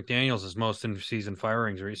Josh McDaniels as most in-season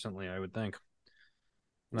firings recently, I would think.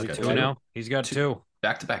 Like 2 now. He's got 2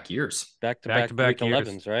 back-to-back years. Back-to-back week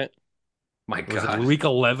 11s, right? My God, was it week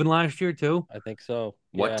 11 last year too? I think so.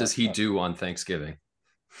 What does he do on Thanksgiving?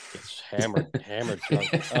 It's hammered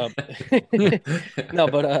drunk. No,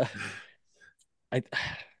 but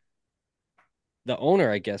the owner,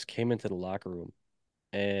 I guess, came into the locker room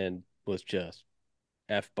and was just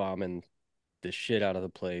F-bombing the shit out of the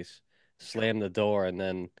place, slammed the door, and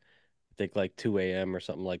then I think like 2 a.m. or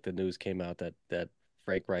something, like the news came out that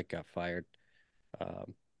Frank Reich got fired. I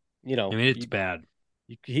mean, it's bad.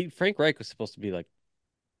 Frank Reich was supposed to be like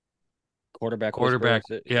quarterback,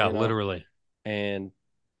 yeah, literally. And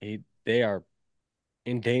they are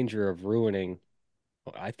in danger of ruining,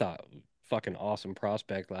 I thought, fucking awesome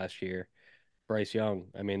prospect last year, Bryce Young.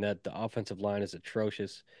 I mean, the offensive line is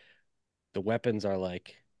atrocious. The weapons are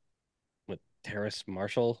like with Terrace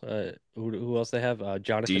Marshall. Who else they have?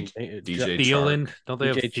 Jonathan DJ Thielen. Don't they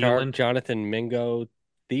have Thielen? Jonathan Mingo,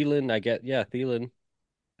 Thielen. Thielen.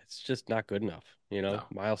 It's just not good enough. No.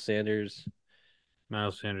 Miles Sanders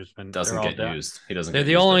doesn't get used. He doesn't. They're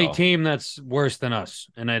the only team that's worse than us,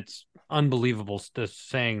 and it's unbelievable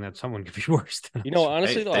saying that someone could be worse than us.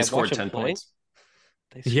 Honestly, though, they I scored 10 points.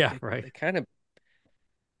 Right. They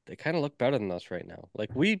kind of look better than us right now.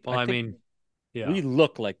 Like Yeah. We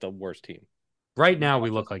look like the worst team. Right now, we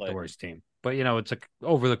Watch us look like play. the worst team, but it's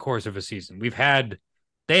over the course of a season.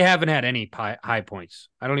 They haven't had any high points.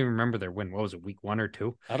 I don't even remember their win. What was it, week 1 or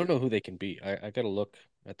 2? I don't know who they can beat. I got to look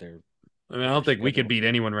at their. I mean, I don't think we could beat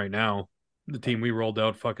anyone right now. The team we rolled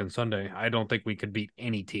out fucking Sunday, I don't think we could beat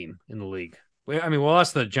any team in the league. I mean, well,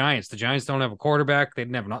 that's the Giants. The Giants don't have a quarterback. They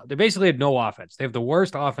basically had no offense. They have the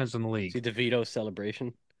worst offense in the league. See DeVito's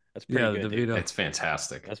celebration. That's pretty good. DeVito. It's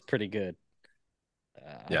fantastic. That's pretty good.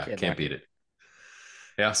 Can't beat it.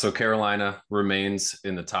 Yeah, so Carolina remains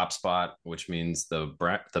in the top spot, which means the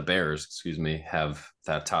Bears, have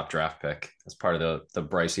that top draft pick as part of the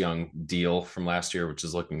Bryce Young deal from last year, which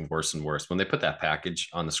is looking worse and worse. When they put that package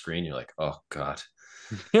on the screen, you're like, oh God.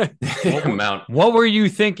 What were you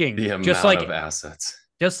thinking? The amount of assets.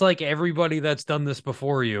 Just like everybody that's done this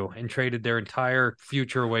before you and traded their entire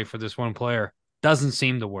future away for this one player. Doesn't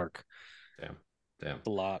seem to work. Damn. It's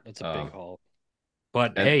a lot. It's a big haul.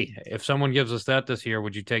 But hey, if someone gives us that this year,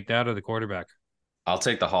 would you take that or the quarterback? I'll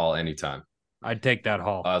take the haul anytime. I'd take that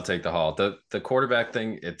haul. I'll take the haul. The quarterback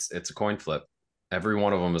thing, it's a coin flip. Every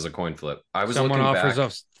one of them is a coin flip. Someone offers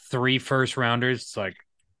us 3 first rounders. It's like,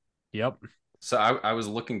 yep. So I was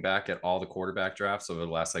looking back at all the quarterback drafts over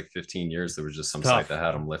the last 15 years. There was just some site that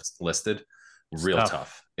had them listed. Real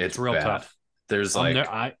tough. It's real tough. There's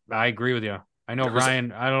I agree with you. I know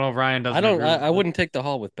Ryan. I don't know if Ryan doesn't. I wouldn't take the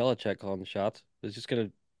haul with Belichick calling the shots. It's just gonna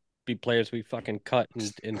be players we fucking cut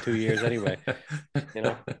in 2 years anyway.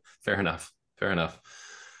 Fair enough.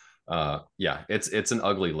 Yeah, it's an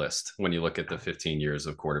ugly list when you look at the 15 years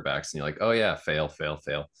of quarterbacks and you're like, oh yeah, fail.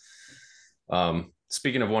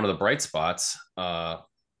 Speaking of one of the bright spots,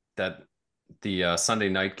 that the Sunday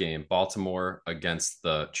night game, Baltimore against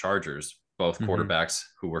the Chargers, both quarterbacks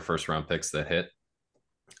who were first round picks that hit,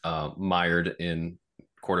 mired in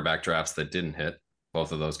quarterback drafts that didn't hit.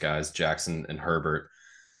 Both of those guys, Jackson and Herbert.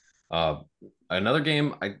 Another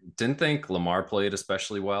game, I didn't think Lamar played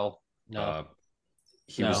especially well. No.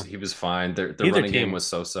 He was fine. Their running game was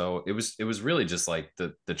so. It was really just like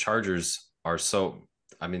the Chargers are so.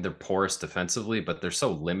 I mean, they're porous defensively, but they're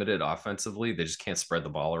so limited offensively. They just can't spread the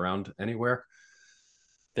ball around anywhere.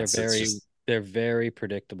 They're very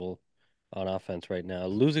predictable on offense right now.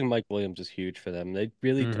 Losing Mike Williams is huge for them. They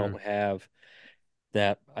really don't have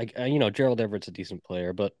that. Gerald Everett's a decent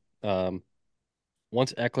player, but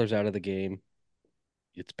once Eckler's out of the game,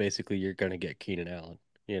 it's basically you're going to get Keenan Allen.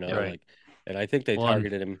 Right. And I think they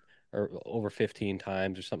targeted him over 15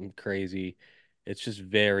 times or something crazy. It's just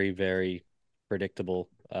very, very predictable.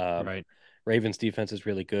 Right. Ravens defense is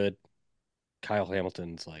really good. Kyle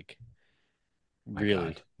Hamilton's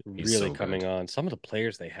really so coming good on. Some of the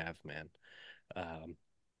players they have, man.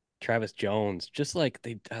 Travis Jones,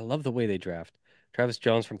 I love the way they draft. Travis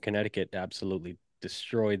Jones from Connecticut absolutely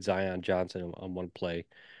destroyed Zion Johnson on one play.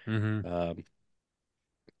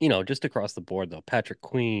 Just across the board though. Patrick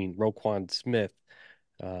Queen, Roquan Smith,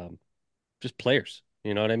 just players.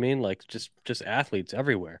 You know what I mean? Just athletes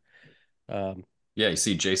everywhere. You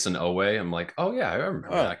see Jason Oweh. I'm like, oh yeah, I remember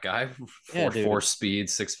that guy. 4.4 speed,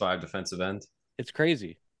 6'5" defensive end. It's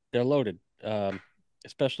crazy. They're loaded,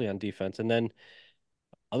 especially on defense. And then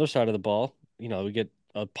other side of the ball, we get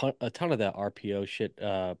a ton of that RPO shit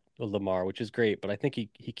with Lamar, which is great, but I think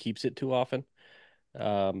he keeps it too often.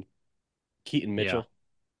 Keaton Mitchell.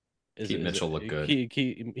 Keaton Mitchell looked good.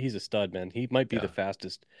 He's a stud, man. He might be the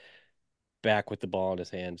fastest back with the ball in his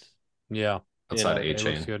hands. Yeah. Outside of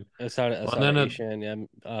A-Chain. Outside of A-Chain,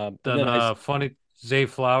 yeah. Funny, Zay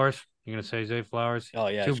Flowers. You're going to say Zay Flowers? Oh,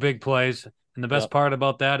 yeah. 2 big plays. And the best part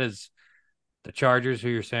about that is the Chargers, who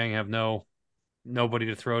you're saying have nobody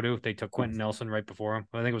to throw to. They took Quentin Nelson right before him.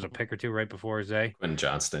 I think it was a pick or 2 right before Zay. Quentin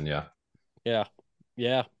Johnston, yeah.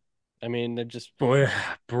 Yeah. I mean, they're just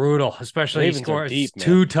brutal, especially he scores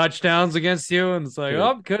 2 touchdowns against you, and it's like,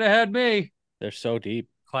 could have had me. They're so deep.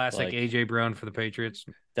 Classic AJ Brown for the Patriots.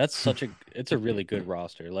 That's it's a really good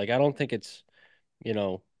roster. I don't think it's,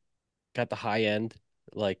 got the high end.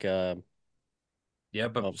 Yeah,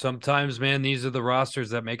 but sometimes, man, these are the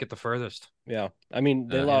rosters that make it the furthest. Yeah, I mean,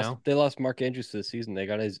 they lost Mark Andrews to the season. They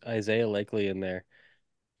got Isaiah Likely in there.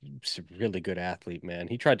 He's a really good athlete, man.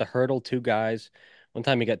 He tried to hurdle 2 guys. One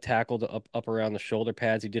time he got tackled up around the shoulder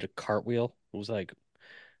pads. He did a cartwheel. It was like,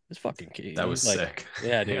 this fucking kid. That was sick.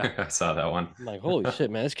 Yeah, dude. I saw that one. I'm like, holy shit,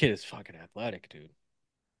 man, this kid is fucking athletic, dude.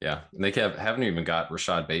 Yeah, and they haven't even got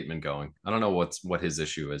Rashad Bateman going. I don't know what his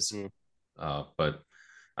issue is, but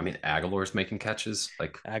I mean, Aguilar's making catches.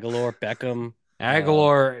 Aguilar, Beckham.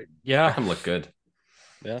 Beckham looked good.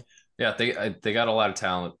 Yeah. Yeah, they got a lot of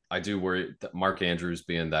talent. I do worry that Mark Andrews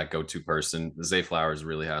being that go-to person, Zay Flowers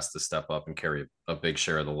really has to step up and carry a big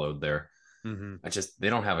share of the load there. Mm-hmm. They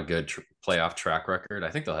don't have a good playoff track record. I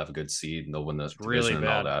think they'll have a good seed and they'll win the division Really and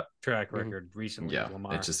all bad that. track record recently. Yeah, with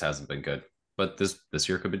Lamar. it just hasn't been good. But this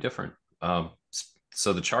year could be different.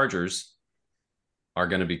 So the Chargers are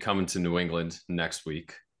going to be coming to New England next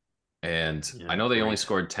week, and I know they only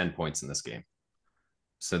scored 10 points in this game.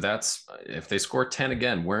 So that's if they score 10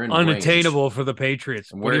 again, we're in unattainable range. for the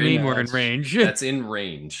Patriots. What do you mean we're in range? That's in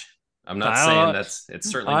range. I'm not saying it's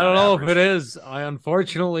certainly I not don't know average. if it is.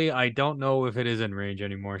 Unfortunately, I don't know if it is in range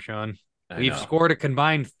anymore, Sean. We've scored a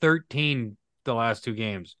combined 13 the last 2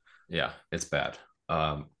 games. Yeah, it's bad.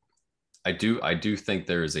 I do think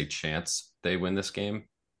there is a chance they win this game.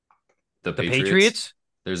 The Patriots?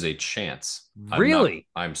 There's a chance. Really?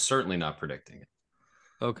 I'm certainly not predicting it.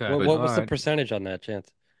 Okay. What was the percentage on that chance?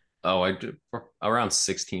 Oh, I do around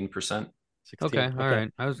 16%. Okay, all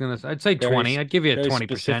right. I'd say 20. I'd give you a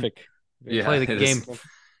 20%. Yeah, play the game.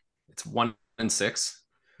 It's 1-6.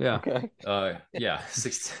 Yeah. Okay. Yeah,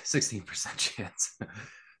 16% chance.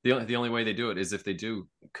 The only way they do it is if they do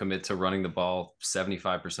commit to running the ball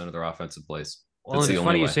 75% of their offensive plays. Well, it's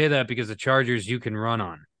funny you say that because the Chargers you can run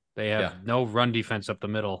on. They have no run defense up the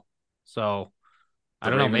middle. So I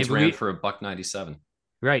don't know. Maybe ran for $197.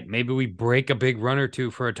 Right. Maybe we break a big run or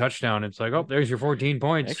two for a touchdown. It's like, oh, there's your 14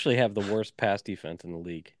 points. They actually have the worst pass defense in the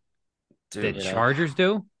league. Dude, the Chargers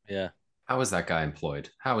do? Yeah. How is that guy employed?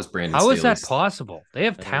 How is Brandon How Staley? is that possible? They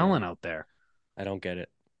have talent out there. I don't get it.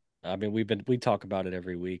 I mean, we talk about it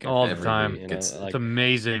every week. All the time. It's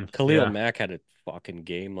amazing. Khalil Mack had a fucking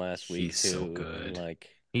game last week He's too. So good.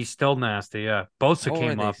 He's still nasty, yeah. Bosa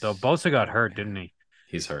came off though. Bosa got hurt, didn't he?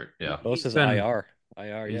 He's hurt, yeah. Bosa's IR.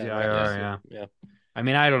 He's IR, yeah. I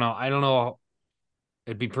mean, I don't know.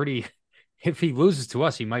 It'd be pretty if he loses to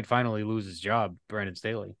us, he might finally lose his job, Brandon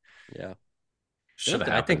Staley. Yeah. Should have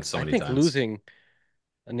happened so many times. I think losing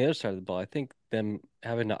on the other side of the ball, I think them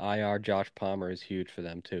having to IR Josh Palmer is huge for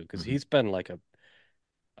them too, because he's been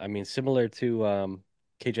similar to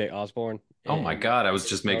KJ Osborne. Oh my God, I was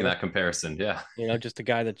just making that comparison. Yeah. Just a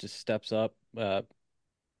guy that just steps up.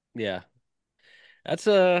 Yeah. That's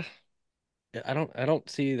I don't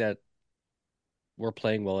see that we're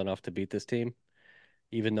playing well enough to beat this team,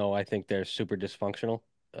 even though I think they're super dysfunctional.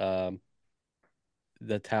 The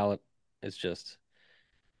talent is just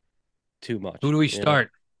too much. Who do we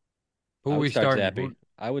start? Who we start? Zappy.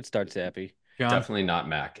 I would start Zappy. John? Definitely not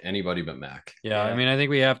Mac. Anybody but Mac. Yeah, I mean, I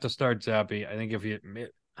think we have to start Zappy. I think if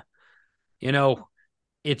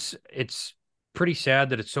it's pretty sad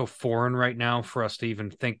that it's so foreign right now for us to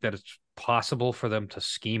even think that it's possible for them to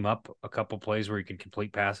scheme up a couple plays where you can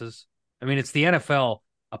complete passes. I mean, it's the NFL,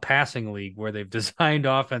 a passing league where they've designed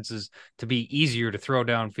offenses to be easier to throw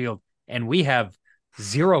downfield, and we have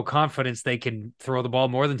zero confidence they can throw the ball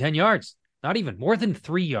more than 10 yards, not even more than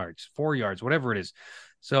 3 yards, 4 yards, whatever it is.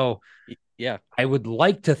 So, yeah, I would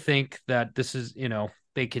like to think that this is,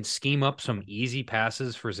 they can scheme up some easy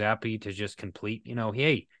passes for Zappy to just complete,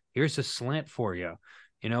 hey, here's a slant for you.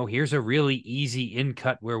 Here's a really easy in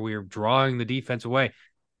cut where we're drawing the defense away.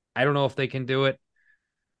 I don't know if they can do it.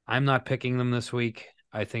 I'm not picking them this week.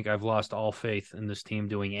 I think I've lost all faith in this team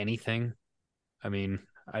doing anything. I mean,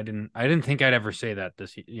 I didn't think I'd ever say that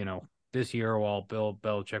this year while Bill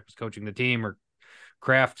Belichick was coaching the team or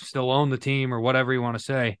Kraft still owned the team or whatever you want to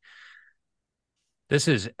say. This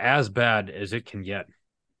is as bad as it can get.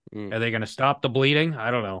 Are they going to stop the bleeding?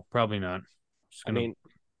 I don't know. Probably not. The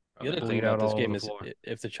other thing about this game is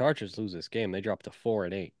if the Chargers lose this game, they drop to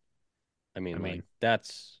 4-8. I mean,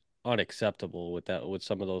 that's unacceptable with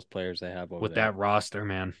some of those players they have over with there. That roster,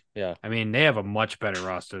 man. Yeah. I mean, they have a much better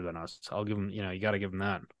roster than us. I'll give them, you got to give them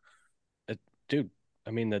that. Dude,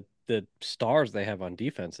 I mean, the stars they have on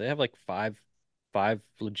defense, they have like five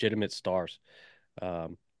legitimate stars.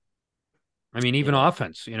 I mean, even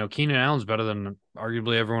offense, Keenan Allen's better than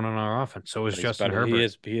arguably everyone on our offense. So is Justin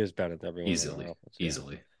Herbert. He is better than everyone.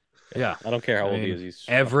 Easily. Yeah. I don't care how old he is. He's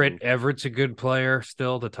Everett's a good player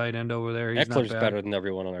still, the tight end over there. He's Eckler's better than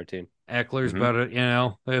everyone on our team. Eckler's better,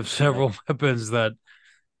 they have several weapons that,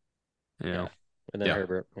 And then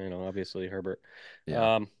Herbert, obviously Herbert.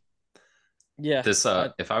 Yeah. Yeah. This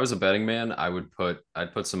if I was a betting man,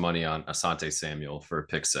 I'd put some money on Asante Samuel for a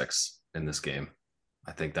pick 6 in this game.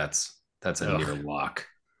 I think that's a near lock.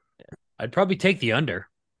 I'd probably take the under.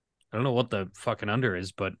 I don't know what the fucking under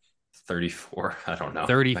is, but 34. I don't know.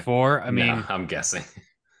 34. I mean, I'm guessing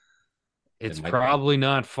it's probably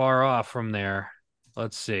not far off from there.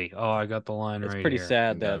 Let's see. Oh, I got the line right here. It's pretty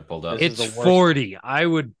sad that it's 40. I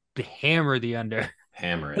would hammer the under.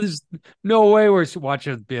 Hammer it. There's no way we're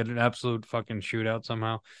watching it be an absolute fucking shootout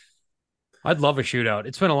somehow. I'd love a shootout.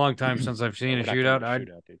 It's been a long time since I've seen a We're not getting shootout.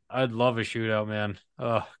 a shootout, dude. I'd love a shootout, man.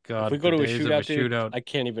 Oh If we God, go the to a days of a shootout, dude, shootout. I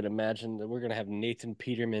can't even imagine that we're gonna have Nathan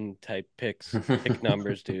Peterman type pick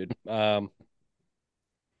numbers, dude.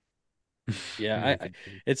 Yeah,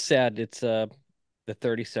 it's sad. It's the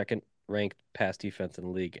 32nd ranked pass defense in the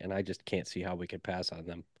league, and I just can't see how we could pass on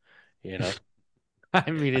them. You know, I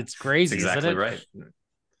mean, it's That's crazy, isn't exactly it? right.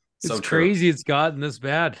 So It's true. crazy. It's gotten this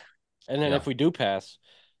bad. and then Yeah. if we do pass,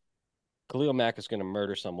 Khalil Mack is gonna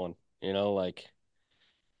murder someone. You know, like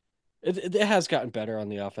it has gotten better on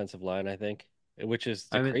the offensive line, I think, which is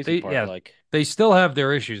the I mean, crazy part. Like they still have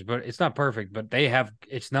their issues, but it's not perfect. But they have.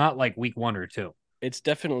 It's not like week 1 or 2. it's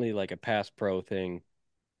definitely like a pass pro thing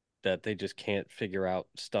that they just can't figure out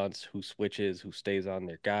stunts, who switches, who stays on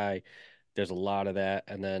their guy. There's a lot of that,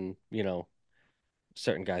 and then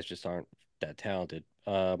certain guys just aren't that talented.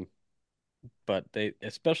 But they,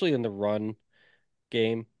 especially in the run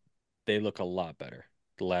game, they look a lot better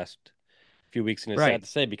the last few weeks, and it's sad Right. to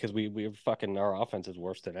say because we're fucking our offense is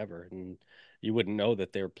worse than ever, and you wouldn't know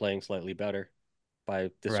that they were playing slightly better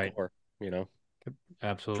by the Right. score.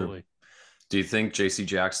 Absolutely. Do you think J.C.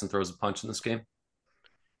 Jackson throws a punch in this game?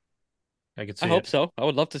 I could I see hope it. so. I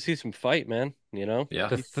would love to see some fight, man. Yeah.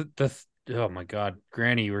 Oh my God,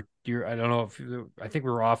 Granny, you're. I don't know if I think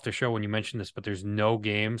we were off the show when you mentioned this, but there's no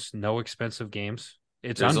games, no expensive games.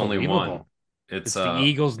 It's There's only one. unbelievable. It's It's the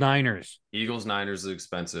Eagles Niners. Eagles Niners is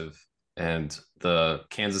expensive, and the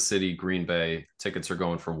Kansas City Green Bay tickets are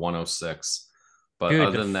going for 106. But Dude,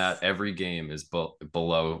 other than that, every game is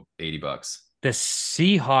below $80. The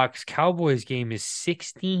Seahawks Cowboys game is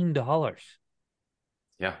 $16.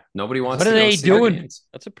 Yeah, nobody wants What to are go they see the doing? games.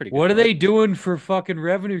 That's a pretty good What are price. they doing for fucking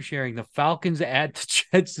revenue sharing? The Falcons at the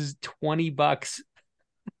Jets is $20.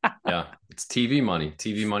 Yeah, it's TV money.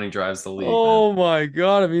 TV money drives the league, man. Oh my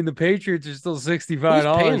God. I mean, the Patriots are still $65.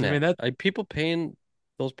 Who's paying I that? mean, that's Are people paying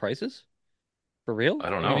those prices for real?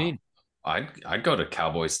 I don't what do you know. mean? I'd go to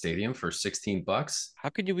Cowboys Stadium for $16. How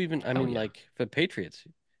could you even? I Hell mean, yeah. like for Patriots,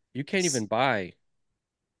 you can't even buy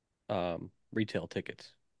retail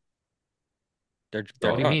tickets. They're Oh,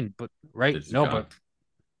 What do you gone. mean? But right, It's no, gone. but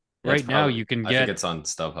Yeah, right now Probably- you can I think get, it's on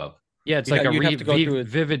StubHub. yeah, it's You like ha- a you'd have to go through it.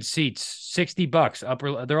 Vivid Seats, $60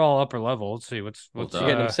 upper. They're all upper level. Let's see what's Well, what's You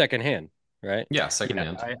get them secondhand, right? Yeah, yeah,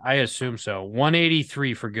 secondhand I assume so.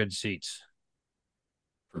 183 for good seats.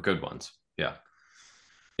 for good ones. Yeah,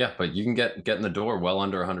 yeah, but you can get in the door well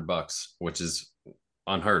under $100, which is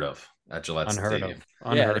unheard of at Gillette Unheard Stadium. of.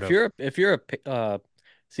 Yeah, Unheard and of. if you're a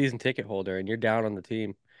season ticket holder and you're down on the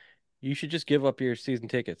team, you should just give up your season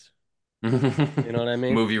tickets. You know what I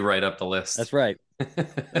mean? Move you right up the list. That's right.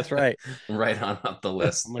 That's right. Right on up the I'm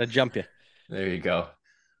list. gonna jump you. There you go.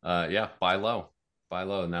 Yeah, buy low. Buy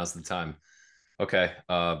low. Now's the time. Okay.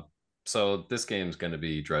 So this game's going to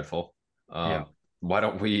be dreadful. Yeah. Why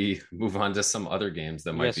don't we move on to some other games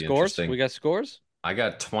that We might got be scores. interesting? We got scores. I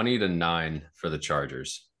got 20-9 for the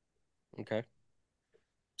Chargers. Okay.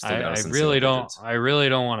 Still got I us in really single don't. digits. I really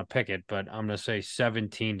don't want to pick it, but I'm gonna say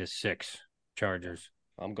 17-6 Chargers.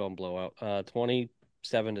 I'm going blowout.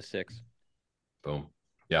 27-6. Boom.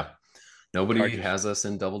 Yeah. Nobody Chargers. has us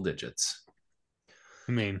in double digits.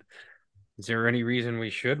 I mean, is there any reason we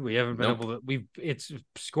should? We haven't been Nope. able to. It's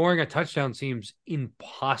scoring a touchdown seems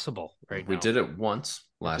impossible right We now. did it once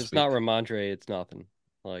If last it's week. not Ramondre, it's nothing.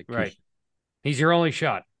 Like Right. He's your only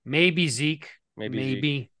shot. Maybe Zeke. Maybe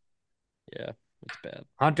Maybe. yeah, it's bad.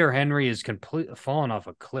 Hunter Henry is completely fallen off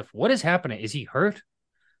a cliff. What is happening? Is he hurt?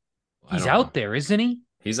 I He's don't out know. there, isn't he?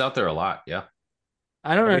 He's out there a lot. Yeah.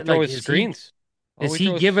 I don't All know. we throw Like, is is screens. All Is we he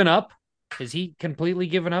throw is- given up? Is he completely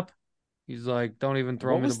given up? He's like, don't even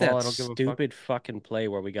throw What me the was ball. I that don't give a fuck. stupid fucking play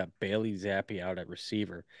where we got Bailey Zappi out at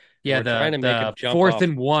receiver? Yeah, We're trying to make him the jump fourth off.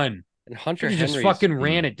 and 1. And Hunter He just Henry fucking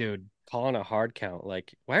ran it, dude. calling a hard count.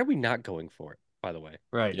 Like, why are we not going for it? By the way,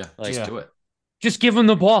 Right. Yeah. Like- Just do it. Just give him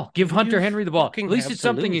the ball. Give What do Hunter you Henry the ball. At fucking least have it's to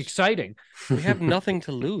something lose? exciting. we have nothing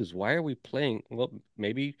to lose. Why are we playing? Well,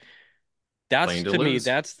 maybe that's Playing to to me. lose.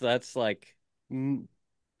 That's like,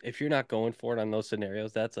 if you're not going for it on those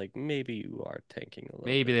scenarios, that's like maybe you are tanking a little.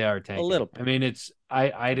 Maybe bit. they are tanking. little I bit. mean, it's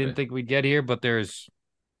I didn't bit. think we'd get here, but there's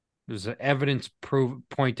evidence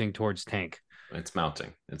pointing towards tank. It's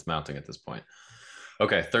mounting. It's mounting at this point.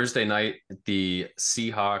 Okay, Thursday night, the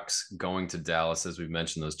Seahawks going to Dallas. As we've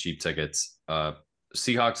mentioned, those cheap tickets.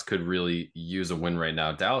 Seahawks could really use a win right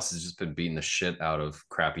now. Dallas has just been beating the shit out of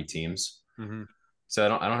crappy teams. Mm-hmm. So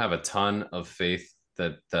I don't have a ton of faith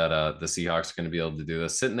that the Seahawks are going to be able to do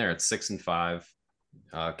this. Sitting there at 6-5,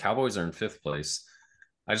 Cowboys are in 5th place.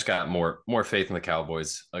 I just got more faith in the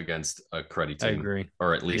Cowboys against a cruddy I team, agree.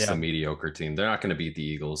 or at least Yeah. a mediocre team. They're not going to beat the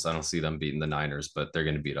Eagles. I don't see them beating the Niners, but they're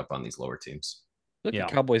going to beat up on these lower teams. Look, Yeah.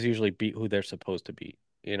 the Cowboys usually beat who they're supposed to beat.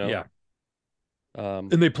 Yeah. Um,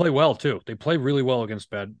 And they play well too. They play really well against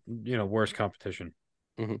bad, worse competition.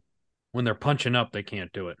 Mhm. When they're punching up, they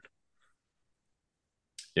can't do it.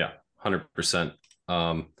 Yeah, 100%.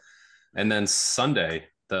 And then Sunday,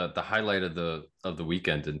 the highlight of the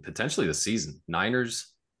weekend and potentially the season: Niners,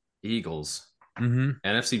 Eagles,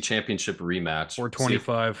 NFC Championship rematch.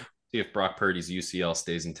 425. See if Brock Purdy's UCL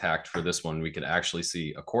stays intact for this one. We could actually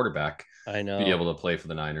see a quarterback I know. be able to play for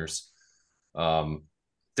the Niners.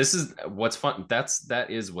 This is what's fun. That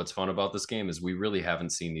is what's fun about this game, is we really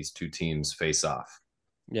haven't seen these two teams face off.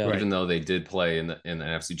 Yeah. Right. Even though they did play in the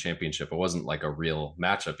NFC Championship, it wasn't like a real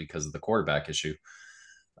matchup because of the quarterback issue.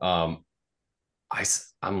 I'm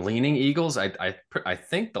leaning Eagles. I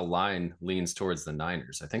think the line leans towards the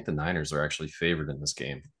Niners. I think the Niners are actually favored in this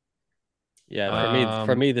game. Yeah,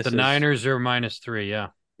 for me, this the is Niners are -3.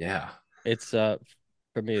 Yeah. Yeah. It's for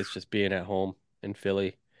me, it's just being at home in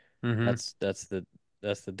Philly. Mhm.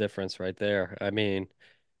 That's the difference right there. I mean,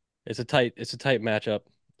 it's a tight matchup.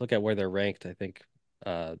 Look at where they're ranked. I think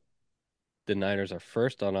the Niners are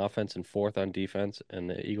first on offense and fourth on defense, and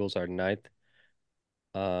the Eagles are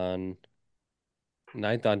on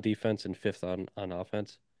ninth on defense and fifth on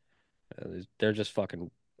offense. They're just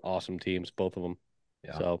fucking awesome teams, both of them.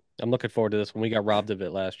 Yeah. So I'm looking forward to this one. We got robbed of it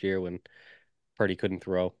last year when Purdy couldn't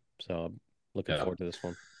throw. So I'm looking forward to this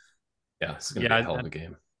one. Yeah, it's gonna be a hell of a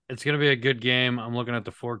game. It's going to be a good game. I'm looking at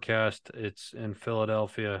the forecast. It's in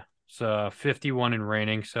Philadelphia. It's 51 and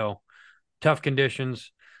raining, so tough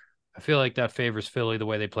conditions. I feel like that favors Philly the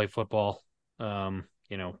way they play football.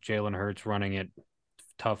 Jalen Hurts running it,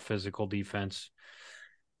 tough physical defense.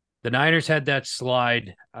 The Niners had that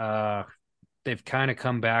slide. They've kind of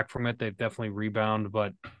come back from it. They've definitely rebounded,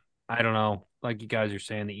 but I don't know. Like you guys are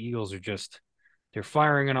saying, the Eagles are they're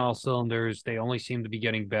firing on all cylinders. They only seem to be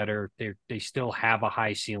getting better. They still have a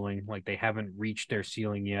high ceiling. Like they haven't reached their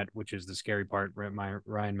ceiling yet, which is the scary part.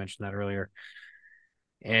 Ryan mentioned that earlier.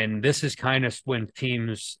 And this is kind of when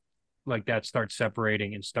teams like that start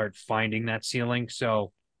separating and start finding that ceiling.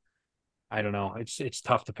 So I don't know. It's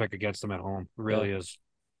tough to pick against them at home. It really is.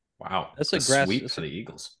 Wow. That's a a grass sweep for the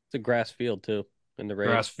Eagles. It's a grass field too in the rain.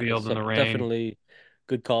 Grass field in the rain. Definitely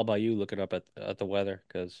good call by you looking up at the weather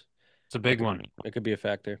because It's a big one. It could be a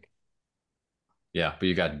factor. Yeah, but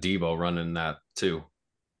you got Debo running that too.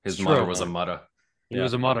 His True. mother was a mutter. He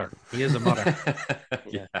was a mutter. He is a mutter.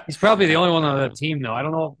 Yeah. He's probably the only one on that team, though. I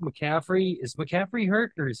don't know if is McCaffrey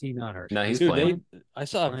hurt or is he not hurt? No, he's Dude, playing. I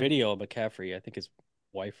saw a video of McCaffrey. I think his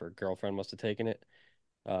wife or girlfriend must have taken it.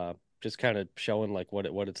 Just kind of showing like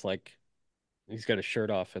what it's like. He's got his shirt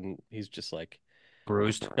off and he's just like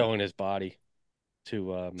Bruised. showing his body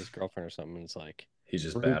to his girlfriend or something. And it's like He's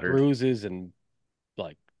just battered. Bruises and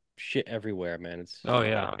like shit everywhere, man. It's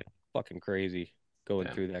fucking crazy going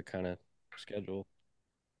through that kind of schedule.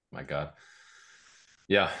 My God.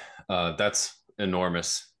 Yeah, that's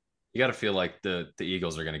enormous. You got to feel like the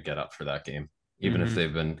Eagles are going to get up for that game, even if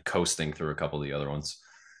they've been coasting through a couple of the other ones.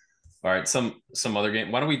 All right, some other game.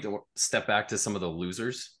 Why don't we step back to some of the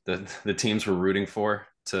losers, the teams we're rooting for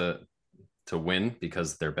to win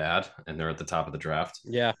because they're bad and they're at the top of the draft.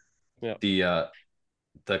 Yeah.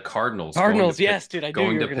 The Cardinals. Yes, dude. I knew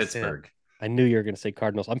going you were to gonna say Pittsburgh. I knew you were going to say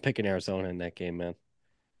Cardinals. I'm picking Arizona in that game, man.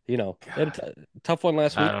 They had a tough one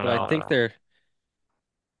last week, but I think they're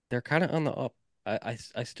kind of on the up. I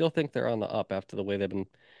still think they're on the up after the way they've been.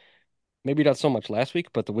 Maybe not so much last week,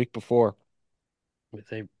 but the week before,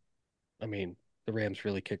 the Rams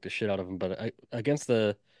really kicked the shit out of them. But against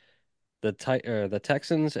the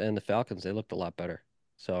Texans and the Falcons, they looked a lot better.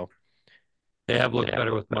 So they have looked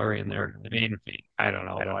better with Murray in there. I mean, I don't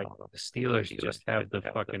know. The Steelers just have the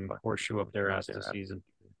fucking horseshoe up their ass this season.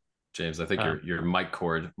 James, I think your mic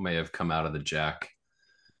cord may have come out of the jack.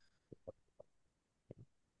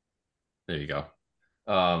 There you go.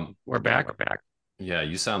 We're back. Yeah,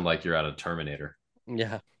 you sound like you're out of Terminator.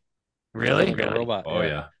 yeah, Really? like a robot. Oh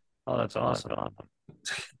yeah. Oh, that's awesome.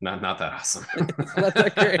 Not that awesome. Not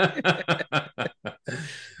that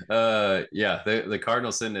great. Yeah, the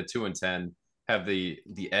Cardinals sitting at 2-10 have the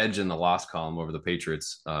edge in the loss column over the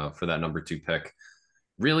Patriots for that number 2 pick.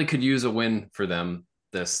 Really could use a win for them.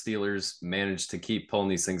 The Steelers managed to keep pulling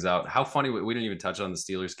these things out. How funny, we didn't even touch on the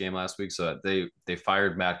Steelers game last week. So they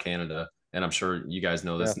fired Matt Canada, and I'm sure you guys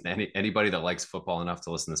know this. Yeah. Anybody that likes football enough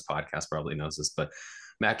to listen to this podcast probably knows this, but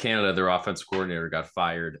Matt Canada, their offensive coordinator, got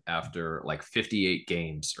fired after like 58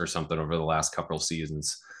 games or something over the last couple of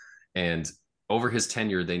seasons. And over his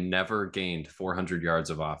tenure, they never gained 400 yards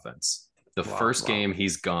of offense. The first game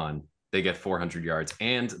he's gone, they get 400 yards.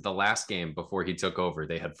 And the last game before he took over,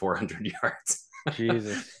 they had 400 yards.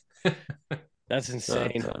 Jesus. That's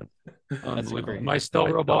insane. That's great. Am I still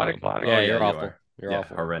robotic? Yeah, you're awful. You're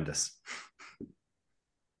awful. Horrendous.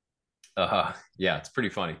 Yeah, it's pretty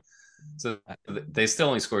funny. So they still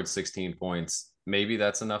only scored 16 points. Maybe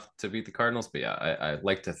that's enough to beat the Cardinals. But yeah, I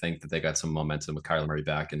like to think that they got some momentum with Kyler Murray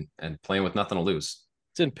back and playing with nothing to lose.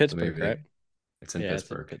 It's in Pittsburgh, right? It's in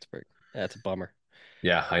Pittsburgh. It's in Pittsburgh. Yeah, it's a bummer.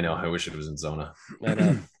 Yeah, I know. I wish it was in Zona. I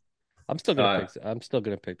know. I'm still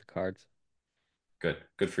gonna pick the Cards.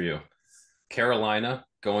 Good for you. Carolina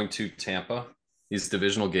going to Tampa. These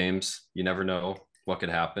divisional games, you never know what could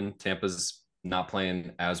happen. Tampa's not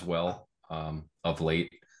playing as well of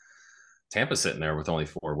late. Tampa's sitting there with only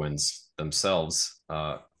 4 wins themselves,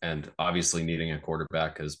 and obviously needing a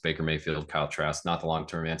quarterback because Baker Mayfield, Kyle Trask, not the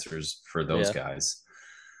long-term answers for those guys.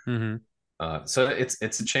 Mm-hmm. So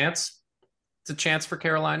it's a chance. It's a chance for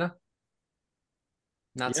Carolina.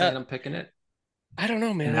 Not saying I'm picking it. I don't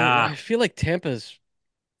know, man. Nah. I feel like Tampa's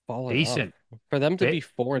fallen decent off. For them to be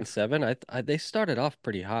 4-7. They started off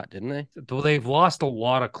pretty hot, didn't they? Well, they've lost a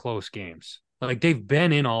lot of close games. Like they've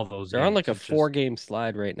been in all those. They're on like a 4-game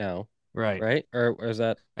slide right now. Right. Or is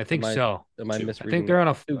that? I think so. Am I misreading? I think they're on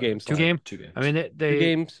a 2-game slide. 2 game. 2 games. I mean, they 2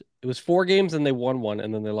 games. It was 4 games and they won 1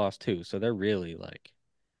 and then they lost 2. So they're really like.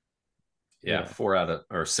 Yeah,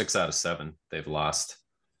 6 out of 7 they've lost.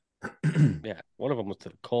 Yeah, one of them was to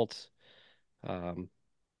the Colts.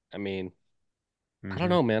 I mean, I don't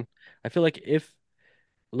know, man. I feel like if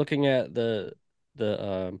looking at the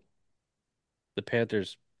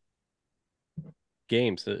Panthers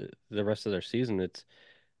games, the rest of their season,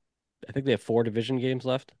 I think they have 4 division games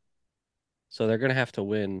left. So they're gonna have to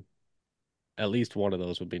win at least one of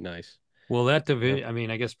those would be nice. Well, that division, I mean,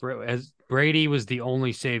 I guess as Brady was the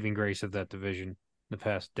only saving grace of that division the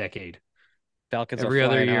past decade. Falcons every are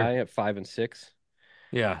other flying year high at 5-6.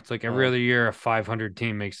 Yeah, it's like every other year a 500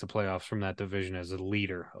 team makes the playoffs from that division as a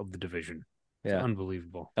leader of the division. It's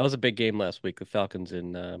unbelievable. That was a big game last week, the Falcons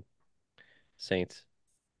and Saints.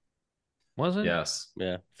 Was it? Yes.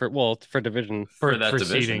 Yeah. For division. For that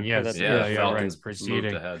seeding, division. yes. Yeah, Falcons right.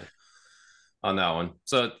 moved ahead on that one.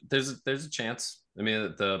 So there's a chance. I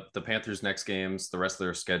mean, the Panthers' next games, the rest of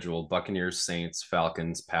their schedule: Buccaneers, Saints,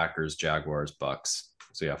 Falcons, Packers, Jaguars, Bucks.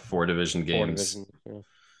 So yeah, 4 division games.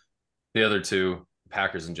 The other 2,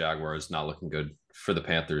 Packers and Jaguars, not looking good for the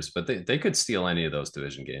Panthers, but they could steal any of those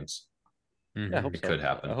division games. Yeah, I hope it could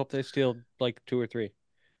happen. I hope they steal like 2 or 3.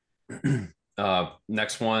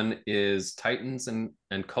 Next one is Titans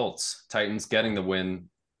and Colts. Titans getting the win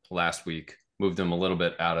last week, moved them a little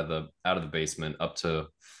bit out of the basement up to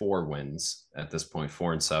 4 wins at this point,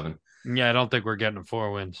 4-7. Yeah, I don't think we're getting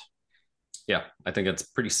 4 wins. Yeah, I think it's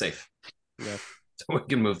pretty safe. Yeah. So we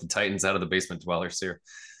can move the Titans out of the basement dwellers here.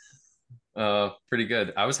 Pretty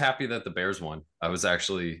good. I was happy that the Bears won. I was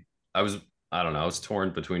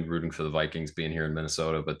torn between rooting for the Vikings being here in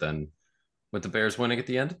Minnesota, but then with the Bears winning at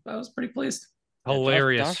the end, I was pretty pleased.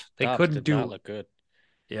 Hilarious. They couldn't do look good.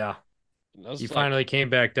 Yeah. He finally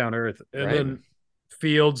came back down to earth. And then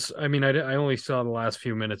Fields, I mean, I only saw the last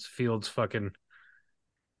few minutes. Fields fucking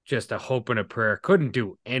just a hope and a prayer. Couldn't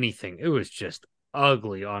do anything. It was just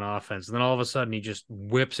ugly on offense. And then all of a sudden he just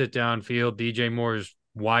whips it downfield. DJ Moore's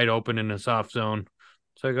wide open in the soft zone.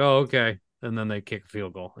 It's like, oh, okay. And then they kick a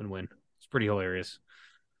field goal and win. It's pretty hilarious.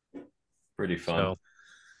 Pretty fun.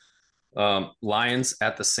 Lions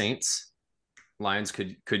at the Saints. Lions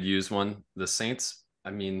could use one. The Saints, I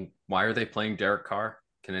mean, why are they playing Derek Carr?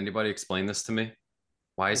 Can anybody explain this to me?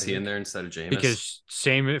 Why is he in there instead of Jameis? Because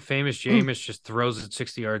famous Jameis just throws it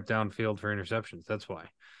 60 yards downfield for interceptions. That's why.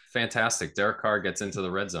 Fantastic. Derek Carr gets into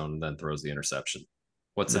the red zone and then throws the interception.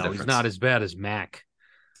 What's the difference? He's not as bad as Mac.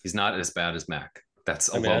 He's not as bad as Mac. That's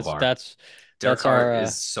a low bar. Derek Carr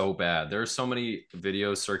is so bad. There are so many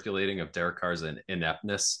videos circulating of Derek Carr's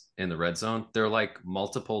ineptness in the red zone. They're like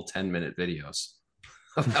multiple 10-minute videos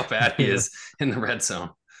of how bad he is in the red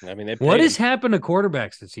zone. I mean, what has happened to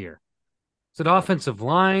quarterbacks this year? Is it offensive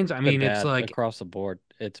lines? I mean, it's like across the board.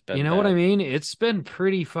 It's been, you know what I mean? It's been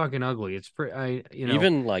pretty fucking ugly. It's pretty,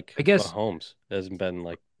 even like, I guess Mahomes hasn't been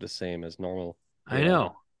like the same as normal. I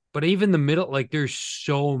know, but even the middle, like there's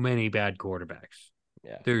so many bad quarterbacks.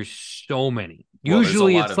 Yeah, there's so many.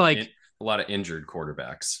 Usually it's like a lot of injured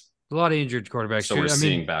quarterbacks. A lot of injured quarterbacks. So we're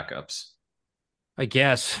seeing backups. I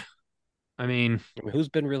guess. I mean, who's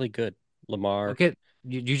been really good? Lamar. Okay,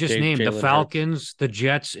 you just named the Falcons, the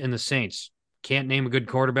Jets, and the Saints. Can't name a good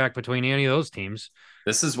quarterback between any of those teams.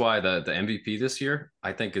 This is why the MVP this year,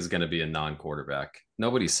 I think, is going to be a non-quarterback.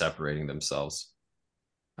 Nobody's separating themselves.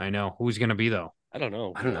 I know. Who's going to be, though? I don't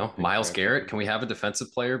know. I don't know. Myles Garrett. Can we have a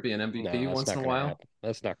defensive player be an MVP No, that's once not in a gonna while? happen.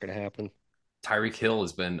 That's not gonna happen. Tyreek Hill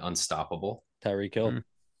has been unstoppable. Tyreek Hill.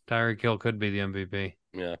 Tyreek Hill could be the MVP.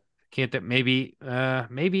 Yeah. Can't that maybe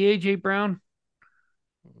AJ Brown?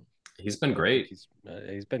 He's been great.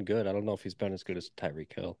 He's been good. I don't know if he's been as good as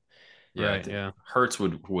Tyreek Hill. Yeah, Right, yeah. Hurts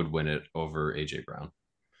would win it over AJ Brown.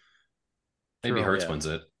 Maybe True, Hurts yeah. wins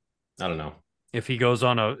it. I don't know. If he goes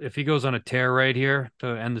on a tear right here to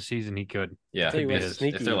end the season, he could. Yeah, tell you what's if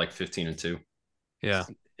sneaky. they're like 15-2. Yeah.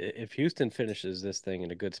 If Houston finishes this thing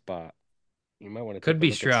in a good spot, you might want to Could take a be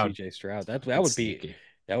look at Stroud. CJ Stroud. That That's would sneaky.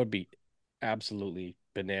 be absolutely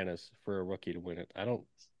bananas for a rookie to win it. I don't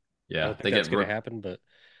Yeah, think that's going to happen, but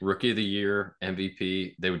Rookie of the Year,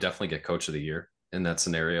 MVP. They would definitely get Coach of the Year in that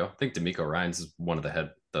scenario. I think D'Amico Ryans is one of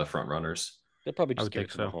the front runners. they'll probably I just would give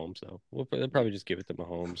it think to so. Mahomes, though. They'll probably just give it to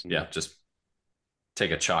Mahomes. Yeah, just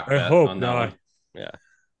take a chalk I bet hope on that not. one. Yeah.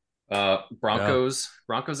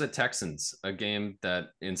 Broncos at Texans, a game that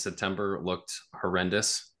in September looked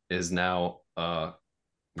horrendous, is now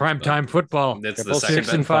Primetime football. It's They're the both second 6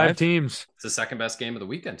 best, and 5 5? teams. it's the second best game of the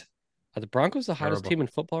weekend. Are the Broncos the hottest Terrible. team in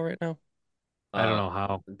football right now? I don't know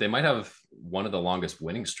how. They might have one of the longest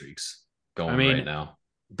winning streaks going right now.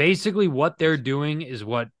 Basically, what they're doing is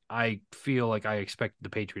what I feel like I expected the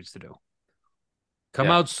Patriots to do. Come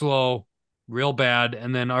Yeah. out slow, real bad,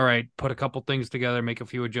 and then, all right, put a couple things together, make a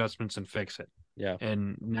few adjustments, and fix it. Yeah.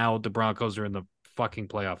 And now the Broncos are in the fucking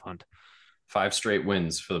playoff hunt. 5 straight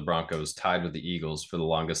wins for the Broncos, tied with the Eagles for the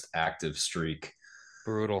longest active streak.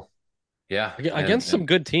 Brutal. Yeah. Against some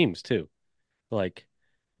good teams, too. Like,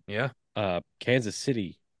 Yeah. Kansas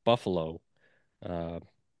City, Buffalo. I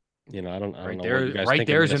don't know what there- you guys right think of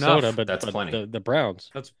there's Minnesota, enough. but That's plenty. The Browns.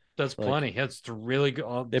 That's Like, plenty. That's really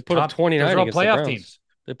good. They put up 29 those are all against the playoff Browns. teams.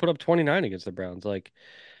 They put up 29 against the Browns. Like,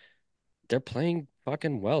 they're playing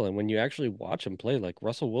fucking well. And when you actually watch them play, like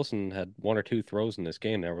Russell Wilson had one or two throws in this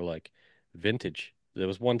game that were like vintage. There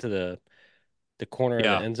was one to the corner of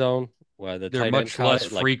Yeah. the end zone where the They're tight end much caught less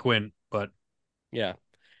it, like, frequent, but yeah.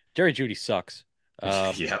 Jerry Jeudy sucks.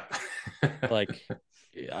 Yep. Like,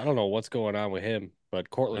 I don't know what's going on with him, but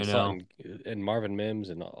Cortland I know. Sutton and Marvin Mims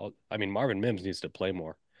Marvin Mims needs to play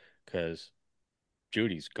more because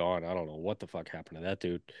Judy's gone. I don't know what the fuck happened to that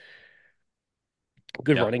dude.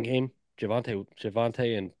 Good Yep. running game.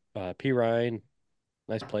 Javante and P. Ryan,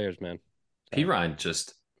 nice players, man. P. Ryan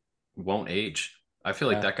just won't age. I feel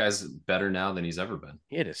like Yeah. that guy's better now than he's ever been.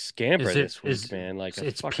 He had a scamper this week, man. Like a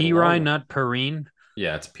it's fucking P. long Ryan, one. not Perrine.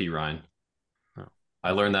 Yeah, it's P. Ryan. Oh.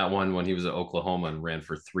 I learned that one when he was at Oklahoma and ran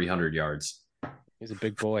for 300 yards. He's a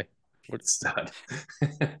big boy. What a stud.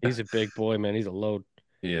 He's a big boy, man. He's a load.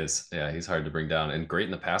 He is. Yeah, he's hard to bring down and great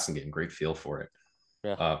in the passing game. Great feel for it.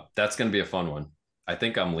 Yeah. That's going to be a fun one. I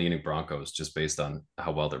think I'm leaning Broncos just based on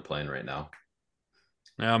how well they're playing right now.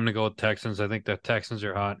 Yeah, I'm gonna go with Texans. I think the Texans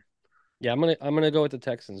are hot. Yeah, I'm gonna go with the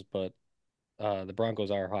Texans, but the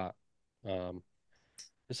Broncos are hot.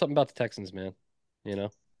 There's something about the Texans, man. You know?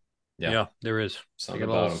 Yeah, there is. Something They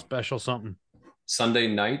got a about little 'em. special something. Sunday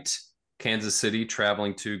night, Kansas City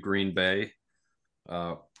traveling to Green Bay.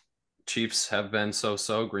 Chiefs have been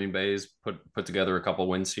so. Green Bay's put together a couple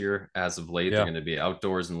wins here as of late. Yeah. They're going to be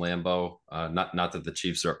outdoors in Lambeau. Not that the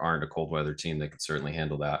Chiefs aren't a cold weather team. They could certainly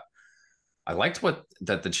handle that. I liked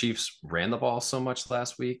that the Chiefs ran the ball so much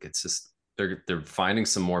last week. It's just they're finding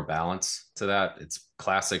some more balance to that. It's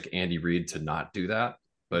classic Andy Reid to not do that,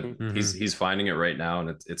 but Mhm. he's finding it right now, and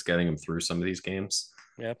it's getting him through some of these games.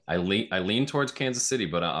 Yeah. I lean towards Kansas City,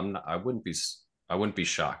 but I wouldn't be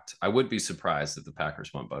shocked. I would be surprised if the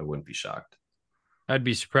Packers won, but I wouldn't be shocked. I'd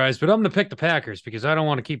be surprised, but I'm gonna pick the Packers because I don't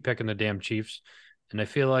want to keep picking the damn Chiefs. And I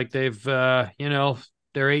feel like they've they're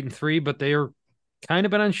 8-3, but they are kind of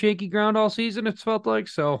been on shaky ground all season, it's felt like.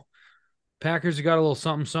 So Packers have got a little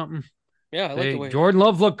something. Yeah, I like the way Jordan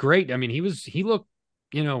Love looked great. I mean, he looked,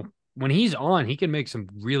 when he's on, he can make some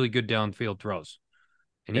really good downfield throws.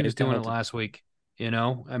 And he Yeah, was he's doing talented. it last week.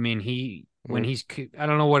 I mean, when he's, I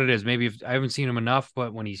don't know what it is. Maybe I haven't seen him enough,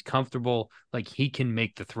 but when he's comfortable, like he can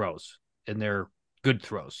make the throws and they're good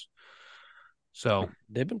throws. So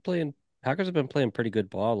Packers have been playing pretty good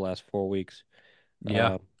ball the last 4 weeks.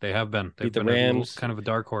 yeah, they have been. They've beat the been a little Rams. kind of a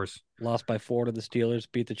dark horse. Lost by 4 to the Steelers,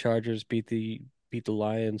 beat the Chargers, beat the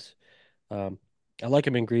Lions. I like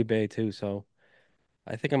him in Green Bay too, so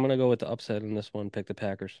I think I'm gonna go with the upset in this one, pick the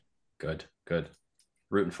Packers. Good.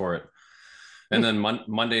 Rooting for it. And then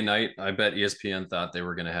Monday night, I bet ESPN thought they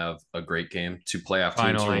were going to have a great game. 2 playoff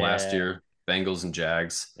teams Finally. from last Yeah. year, Bengals and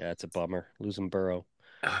Jags. Yeah, it's a bummer. Losing Burrow.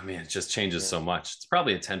 I mean, it just changes so much. It's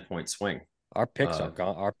probably a 10-point swing. Our picks are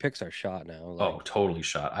gone. Our picks are shot now. Like, Oh, totally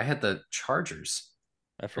shot. I had the Chargers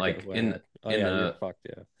I forget like who I in had. Oh in yeah, you're the fucked.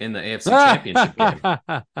 Yeah. in the AFC Championship game.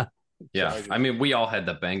 Yeah, Chargers. I mean, we all had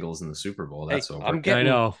the Bengals in the Super Bowl. Hey, That's over. I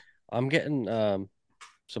know. I'm getting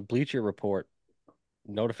some Bleacher Report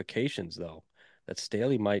notifications though that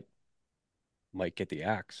Staley might get the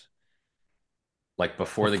axe. Like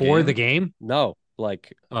before the game. No,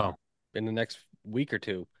 like Oh, in the next week or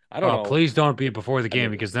two. I don't know. please don't be before the I game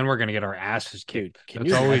mean, because then we're gonna get our asses kicked. dude, can That's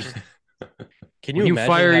you always imagine? Can when you you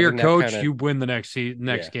imagine fire your having that coach, kinda- you win the next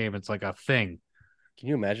Yeah. game. It's like a thing. Can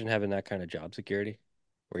you imagine having that kind of job security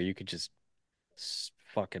where you could just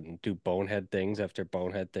fucking do bonehead things after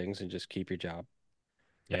bonehead things and just keep your job?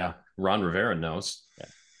 Yeah, Ron Rivera knows. Yeah.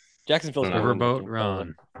 Jacksonville's I don't going Riverboat to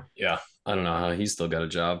Ron. Yeah, I don't know how he's still got a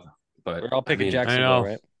job, but We're all picking I mean, Jacksonville, I know.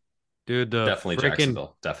 right? Dude, the definitely freaking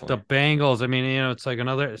Jacksonville. the Definitely. Bengals. I mean, it's like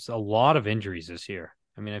it's a lot of injuries this year.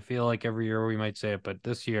 I mean, I feel like every year we might say it, but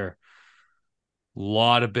this year, a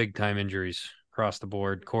lot of big time injuries across the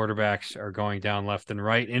board. Quarterbacks are going down left and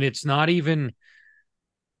right. And it's not even,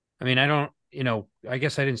 I mean, I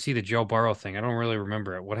guess I didn't see the Joe Burrow thing. I don't really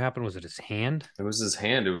remember it. What happened? Was it his hand? It was his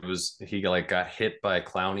hand. He like got hit by a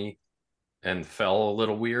Clowney and fell a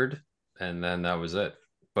little weird, and then that was it.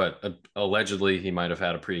 But allegedly, he might have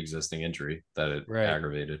had a pre-existing injury that it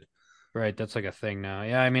aggravated. Right, that's like a thing now.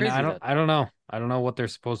 Yeah, I mean, Crazy I don't know. I don't know what they're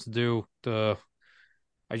supposed to do.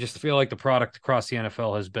 I just feel like the product across the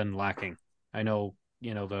NFL has been lacking. I know,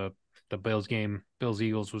 the Bills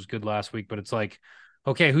Eagles was good last week, but it's like,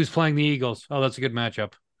 okay, who's playing the Eagles? Oh, that's a good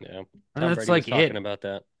matchup. Yeah. And Tom that's Brady was like talking it. about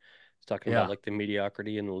that. He's talking about like the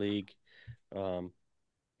mediocrity in the league. And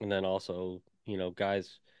then also,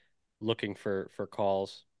 guys looking for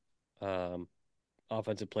calls,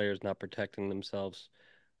 offensive players not protecting themselves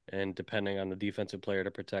and depending on the defensive player to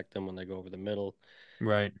protect them when they go over the middle.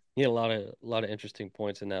 Right. He had a lot of interesting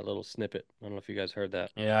points in that little snippet. I don't know if you guys heard that.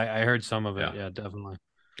 Yeah, I heard some of it. Yeah, definitely.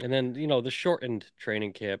 And then, the shortened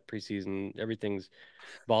training camp, preseason, everything's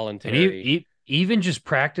And voluntary. even just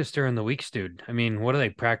practice during the weeks, dude. I mean, what do they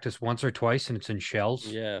practice once or twice and it's in shells?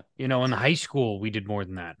 Yeah. In high school, we did more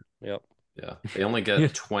than that. Yep. Yeah. They only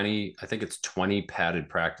get 20, I think it's 20 padded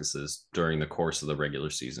practices during the course of the regular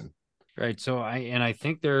season. Right. So I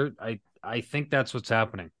think I think that's what's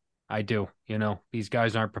happening. I do. These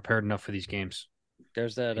guys aren't prepared enough for these games.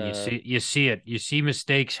 There's that And you see it. You see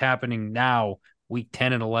mistakes happening now, week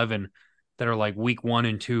 10 and 11, that are like week 1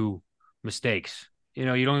 and 2 mistakes. You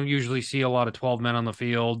don't usually see a lot of 12 men on the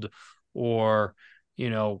field or,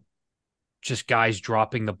 just guys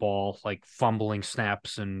dropping the ball, like fumbling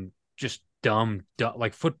snaps and just dumb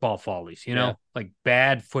like football follies, like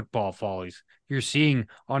bad football follies. You're seeing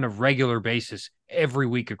on a regular basis every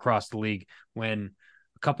week across the league, when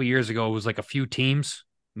a couple years ago it was like a few teams,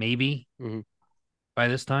 maybe by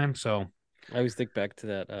this time. So I always think back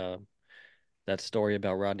to that story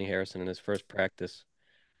about Rodney Harrison in his first practice,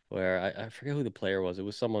 where I forget who the player was. It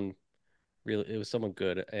was someone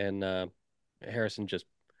good, and Harrison just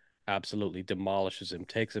absolutely demolishes him,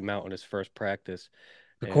 takes him out in his first practice.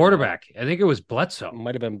 The quarterback, I think it was Bledsoe.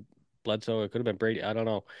 Might have been Bledsoe. It could have been Brady. I don't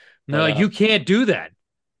know. No, you can't do that.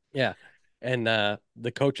 Yeah. And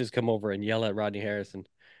the coaches come over and yell at Rodney Harrison,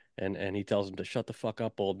 and he tells him to shut the fuck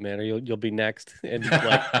up, old man, or you'll be next. And he's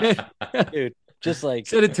like, dude, just like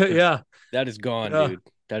said it to that is gone, dude.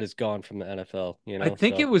 That is gone from the NFL. I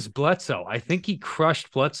think it was Bledsoe. I think he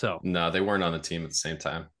crushed Bledsoe. No, they weren't on the team at the same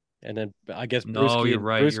time. And then I guess no, you're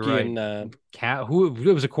right. And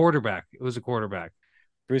it was a quarterback. It was a quarterback.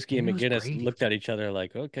 Bruschi and McGinnis looked at each other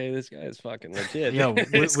like, okay, this guy is fucking legit. Yeah,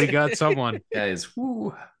 we got someone. Guys,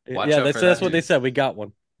 that's what they said. We got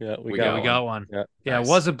one. Yeah, we got one. Yeah, nice. It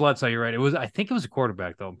wasn't Bledsoe. You're right. I think it was a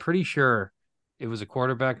quarterback though. I'm pretty sure it was a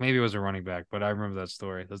quarterback. Maybe it was a running back, but I remember that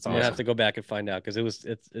story. That's I'm gonna have to go back and find out because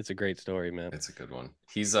it's a great story, man. It's a good one.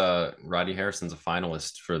 He's Rodney Harrison's a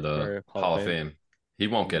finalist for the Hall of Fame. He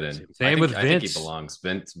won't get in. Same with Vince. I think he belongs.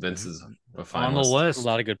 Vince is a finalist. On the list. A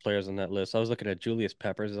lot of good players on that list. I was looking at Julius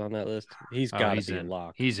Peppers is on that list. He's got to be in.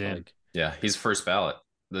 locked. He's in. Yeah, he's first ballot.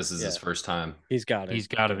 This is his first time. He's got to. He's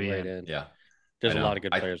got to be in. Yeah. There's a lot of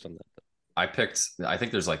good players on that. I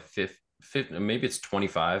think there's like maybe it's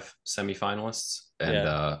 25 semifinalists.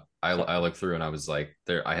 And I looked through and I was like,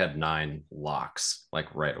 I had 9 locks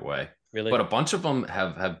like right away. Really? But a bunch of them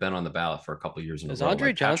have been on the ballot for a couple of years in a row. Has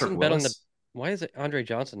Andre Johnson been on the? Willis. Why is it Andre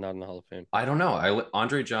Johnson not in the Hall of Fame? I don't know.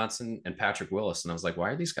 Andre Johnson and Patrick Willis, and I was like, why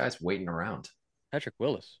are these guys waiting around? Patrick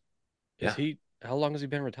Willis. How long has he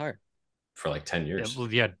been retired? For like 10 years.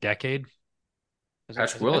 Yeah, decade.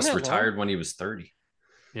 Patrick Willis retired when he was 30.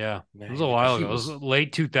 Yeah, Man, it was a while he ago. It was was-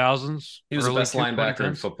 late 2000s. He was the early best linebacker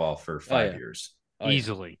in 2010s. football for Oh, 5 years. Oh, yeah.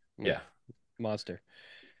 Easily. Yeah. Monster.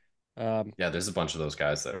 Yeah, there's a bunch of those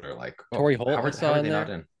guys that are like, Torrey Holt, I saw how are in they not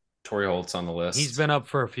there. in? Torrey Holt's on the list. He's been up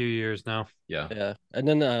for a few years now. Yeah. Yeah, and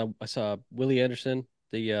then I saw Willie Anderson,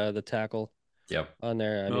 the tackle, Yep. on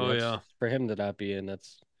there. I mean, Oh, that's, yeah. for him to not be in,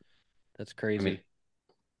 that's crazy. I mean,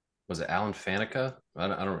 was it Alan Faneca? I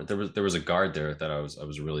don't. There was a guard there that I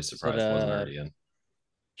was really surprised wasn't already in.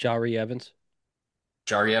 Jari Evans.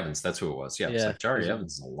 Jari Evans, that's who it was. Yeah, it's like Jari he's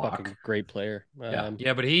Evans is a lock. fucking great player. Yeah.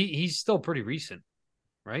 Yeah, but he's still pretty recent,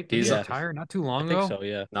 right? Did he Yeah. retire not too long I think ago? so.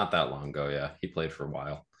 Yeah. Not that long ago. Yeah, he played for a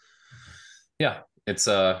while. Yeah, it's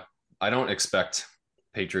I don't expect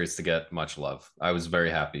Patriots to get much love. I was very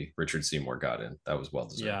happy Richard Seymour got in. That was well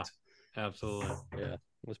deserved. Yeah, absolutely. Yeah, it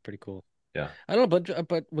was pretty cool. Yeah. I don't know,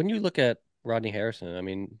 but when you look at Rodney Harrison, I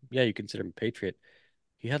mean, yeah, you consider him a Patriot.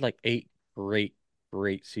 He had like 8 great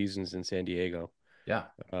seasons in San Diego. Yeah.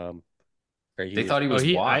 They thought he was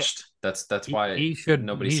washed. That's why he should.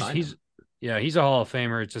 nobody signed him. Yeah, he's a Hall of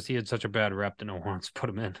Famer. It's just he had such a bad rep that no one wants to put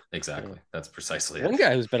him in. Exactly. That's precisely One it.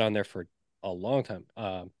 guy who's been on there for a long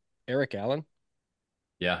time, Eric Allen.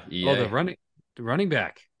 Yeah. EA. Oh, the running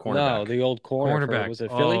back. Cornerback. No, the old Cornerback. Was it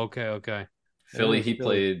Philly? Oh, okay. Philly, he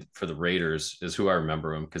played for the Raiders, is who I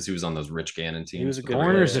remember him because he was on those Rich Gannon teams. He was a good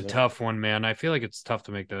Corner's player, a tough one, man. I feel like it's tough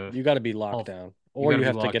to make the. You got to be locked down, or gotta you be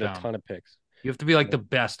have to locked get down. a ton of picks. You have to be like the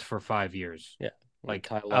best for 5 years. Yeah, like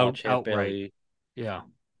Ty Law, Champ outright. Bailey, Yeah,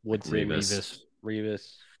 Woodson,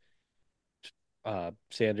 Revis,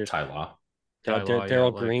 Sanders, Ty Law.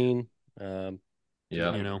 Daryl Green.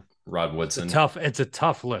 Yeah, you know, Rod Woodson. It's a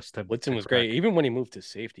tough list. Woodson was great. Even when he moved to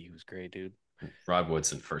safety, he was great, dude. Rod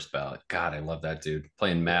Woodson, first ballot. God, I love that dude.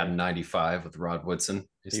 Playing Madden 95 with Rod Woodson.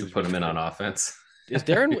 Used to put him in on offense. Is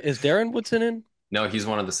Darren Woodson in? No, he's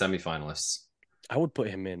one of the semifinalists. I would put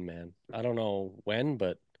him in, man. I don't know when,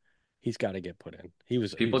 but he's got to get put in.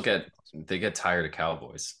 They get tired of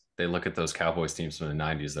Cowboys. They look at those Cowboys teams from the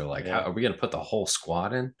 90s. They're like, How, are we going to put the whole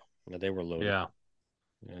squad in? Yeah, they were loaded.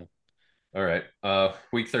 Yeah. All right.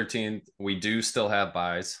 Week 13, we do still have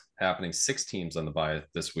buys happening. 6 teams on the bye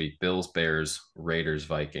this week: Bills, Bears, Raiders,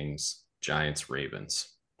 Vikings, Giants, Ravens.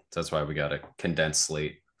 So that's why we got a condensed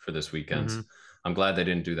slate for this weekend. Mm-hmm. I'm glad they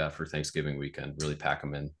didn't do that for Thanksgiving weekend. Really pack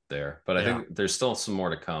them in there. But I think there's still some more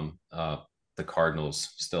to come. The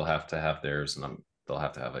Cardinals still have to have theirs, and they'll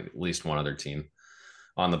have to have at least one other team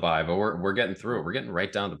on the bye. But we're getting through it. We're getting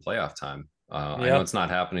right down to playoff time. I know it's not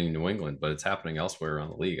happening in New England, but it's happening elsewhere around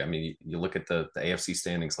the league. I mean, you look at the AFC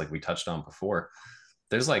standings like we touched on before.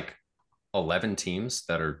 There's like 11 teams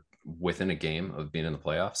that are within a game of being in the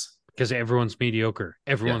playoffs. Because everyone's mediocre.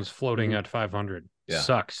 Everyone's floating at 500. Yeah.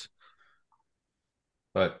 Sucks.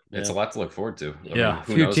 But it's a lot to look forward to. I mean, who a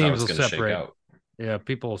few knows teams how it's will going to shake separate. out. Yeah,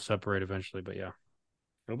 people will separate eventually, but yeah.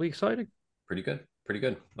 It'll be exciting. Pretty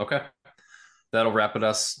good. Okay. That'll wrap it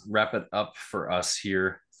up for us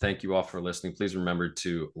here. Thank you all for listening. Please remember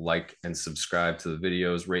to like and subscribe to the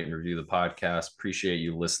videos, rate and review the podcast. Appreciate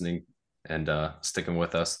you listening and sticking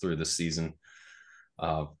with us through the season.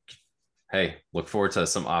 Hey, look forward to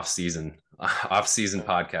some off-season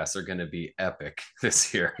podcasts. Are going to be epic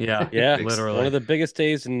this year. Yeah, literally. One of the biggest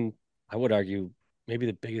days, and I would argue maybe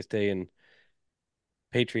the biggest day in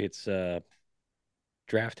Patriots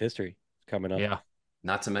draft history coming up. Yeah.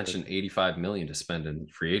 Not to mention $85 million to spend in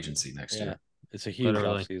free agency next year. It's a huge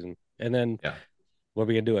offseason. And then what are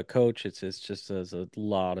we gonna do at coach? It's just there's a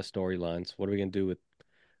lot of storylines. What are we gonna do with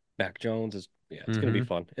Mac Jones? It's gonna be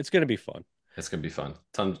fun. It's gonna be fun. It's gonna be fun.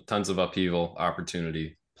 Tons of upheaval,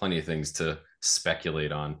 opportunity, plenty of things to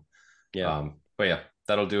speculate on. Yeah. But yeah,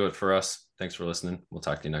 that'll do it for us. Thanks for listening. We'll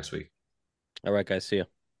talk to you next week. All right, guys. See ya.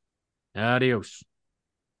 Adios.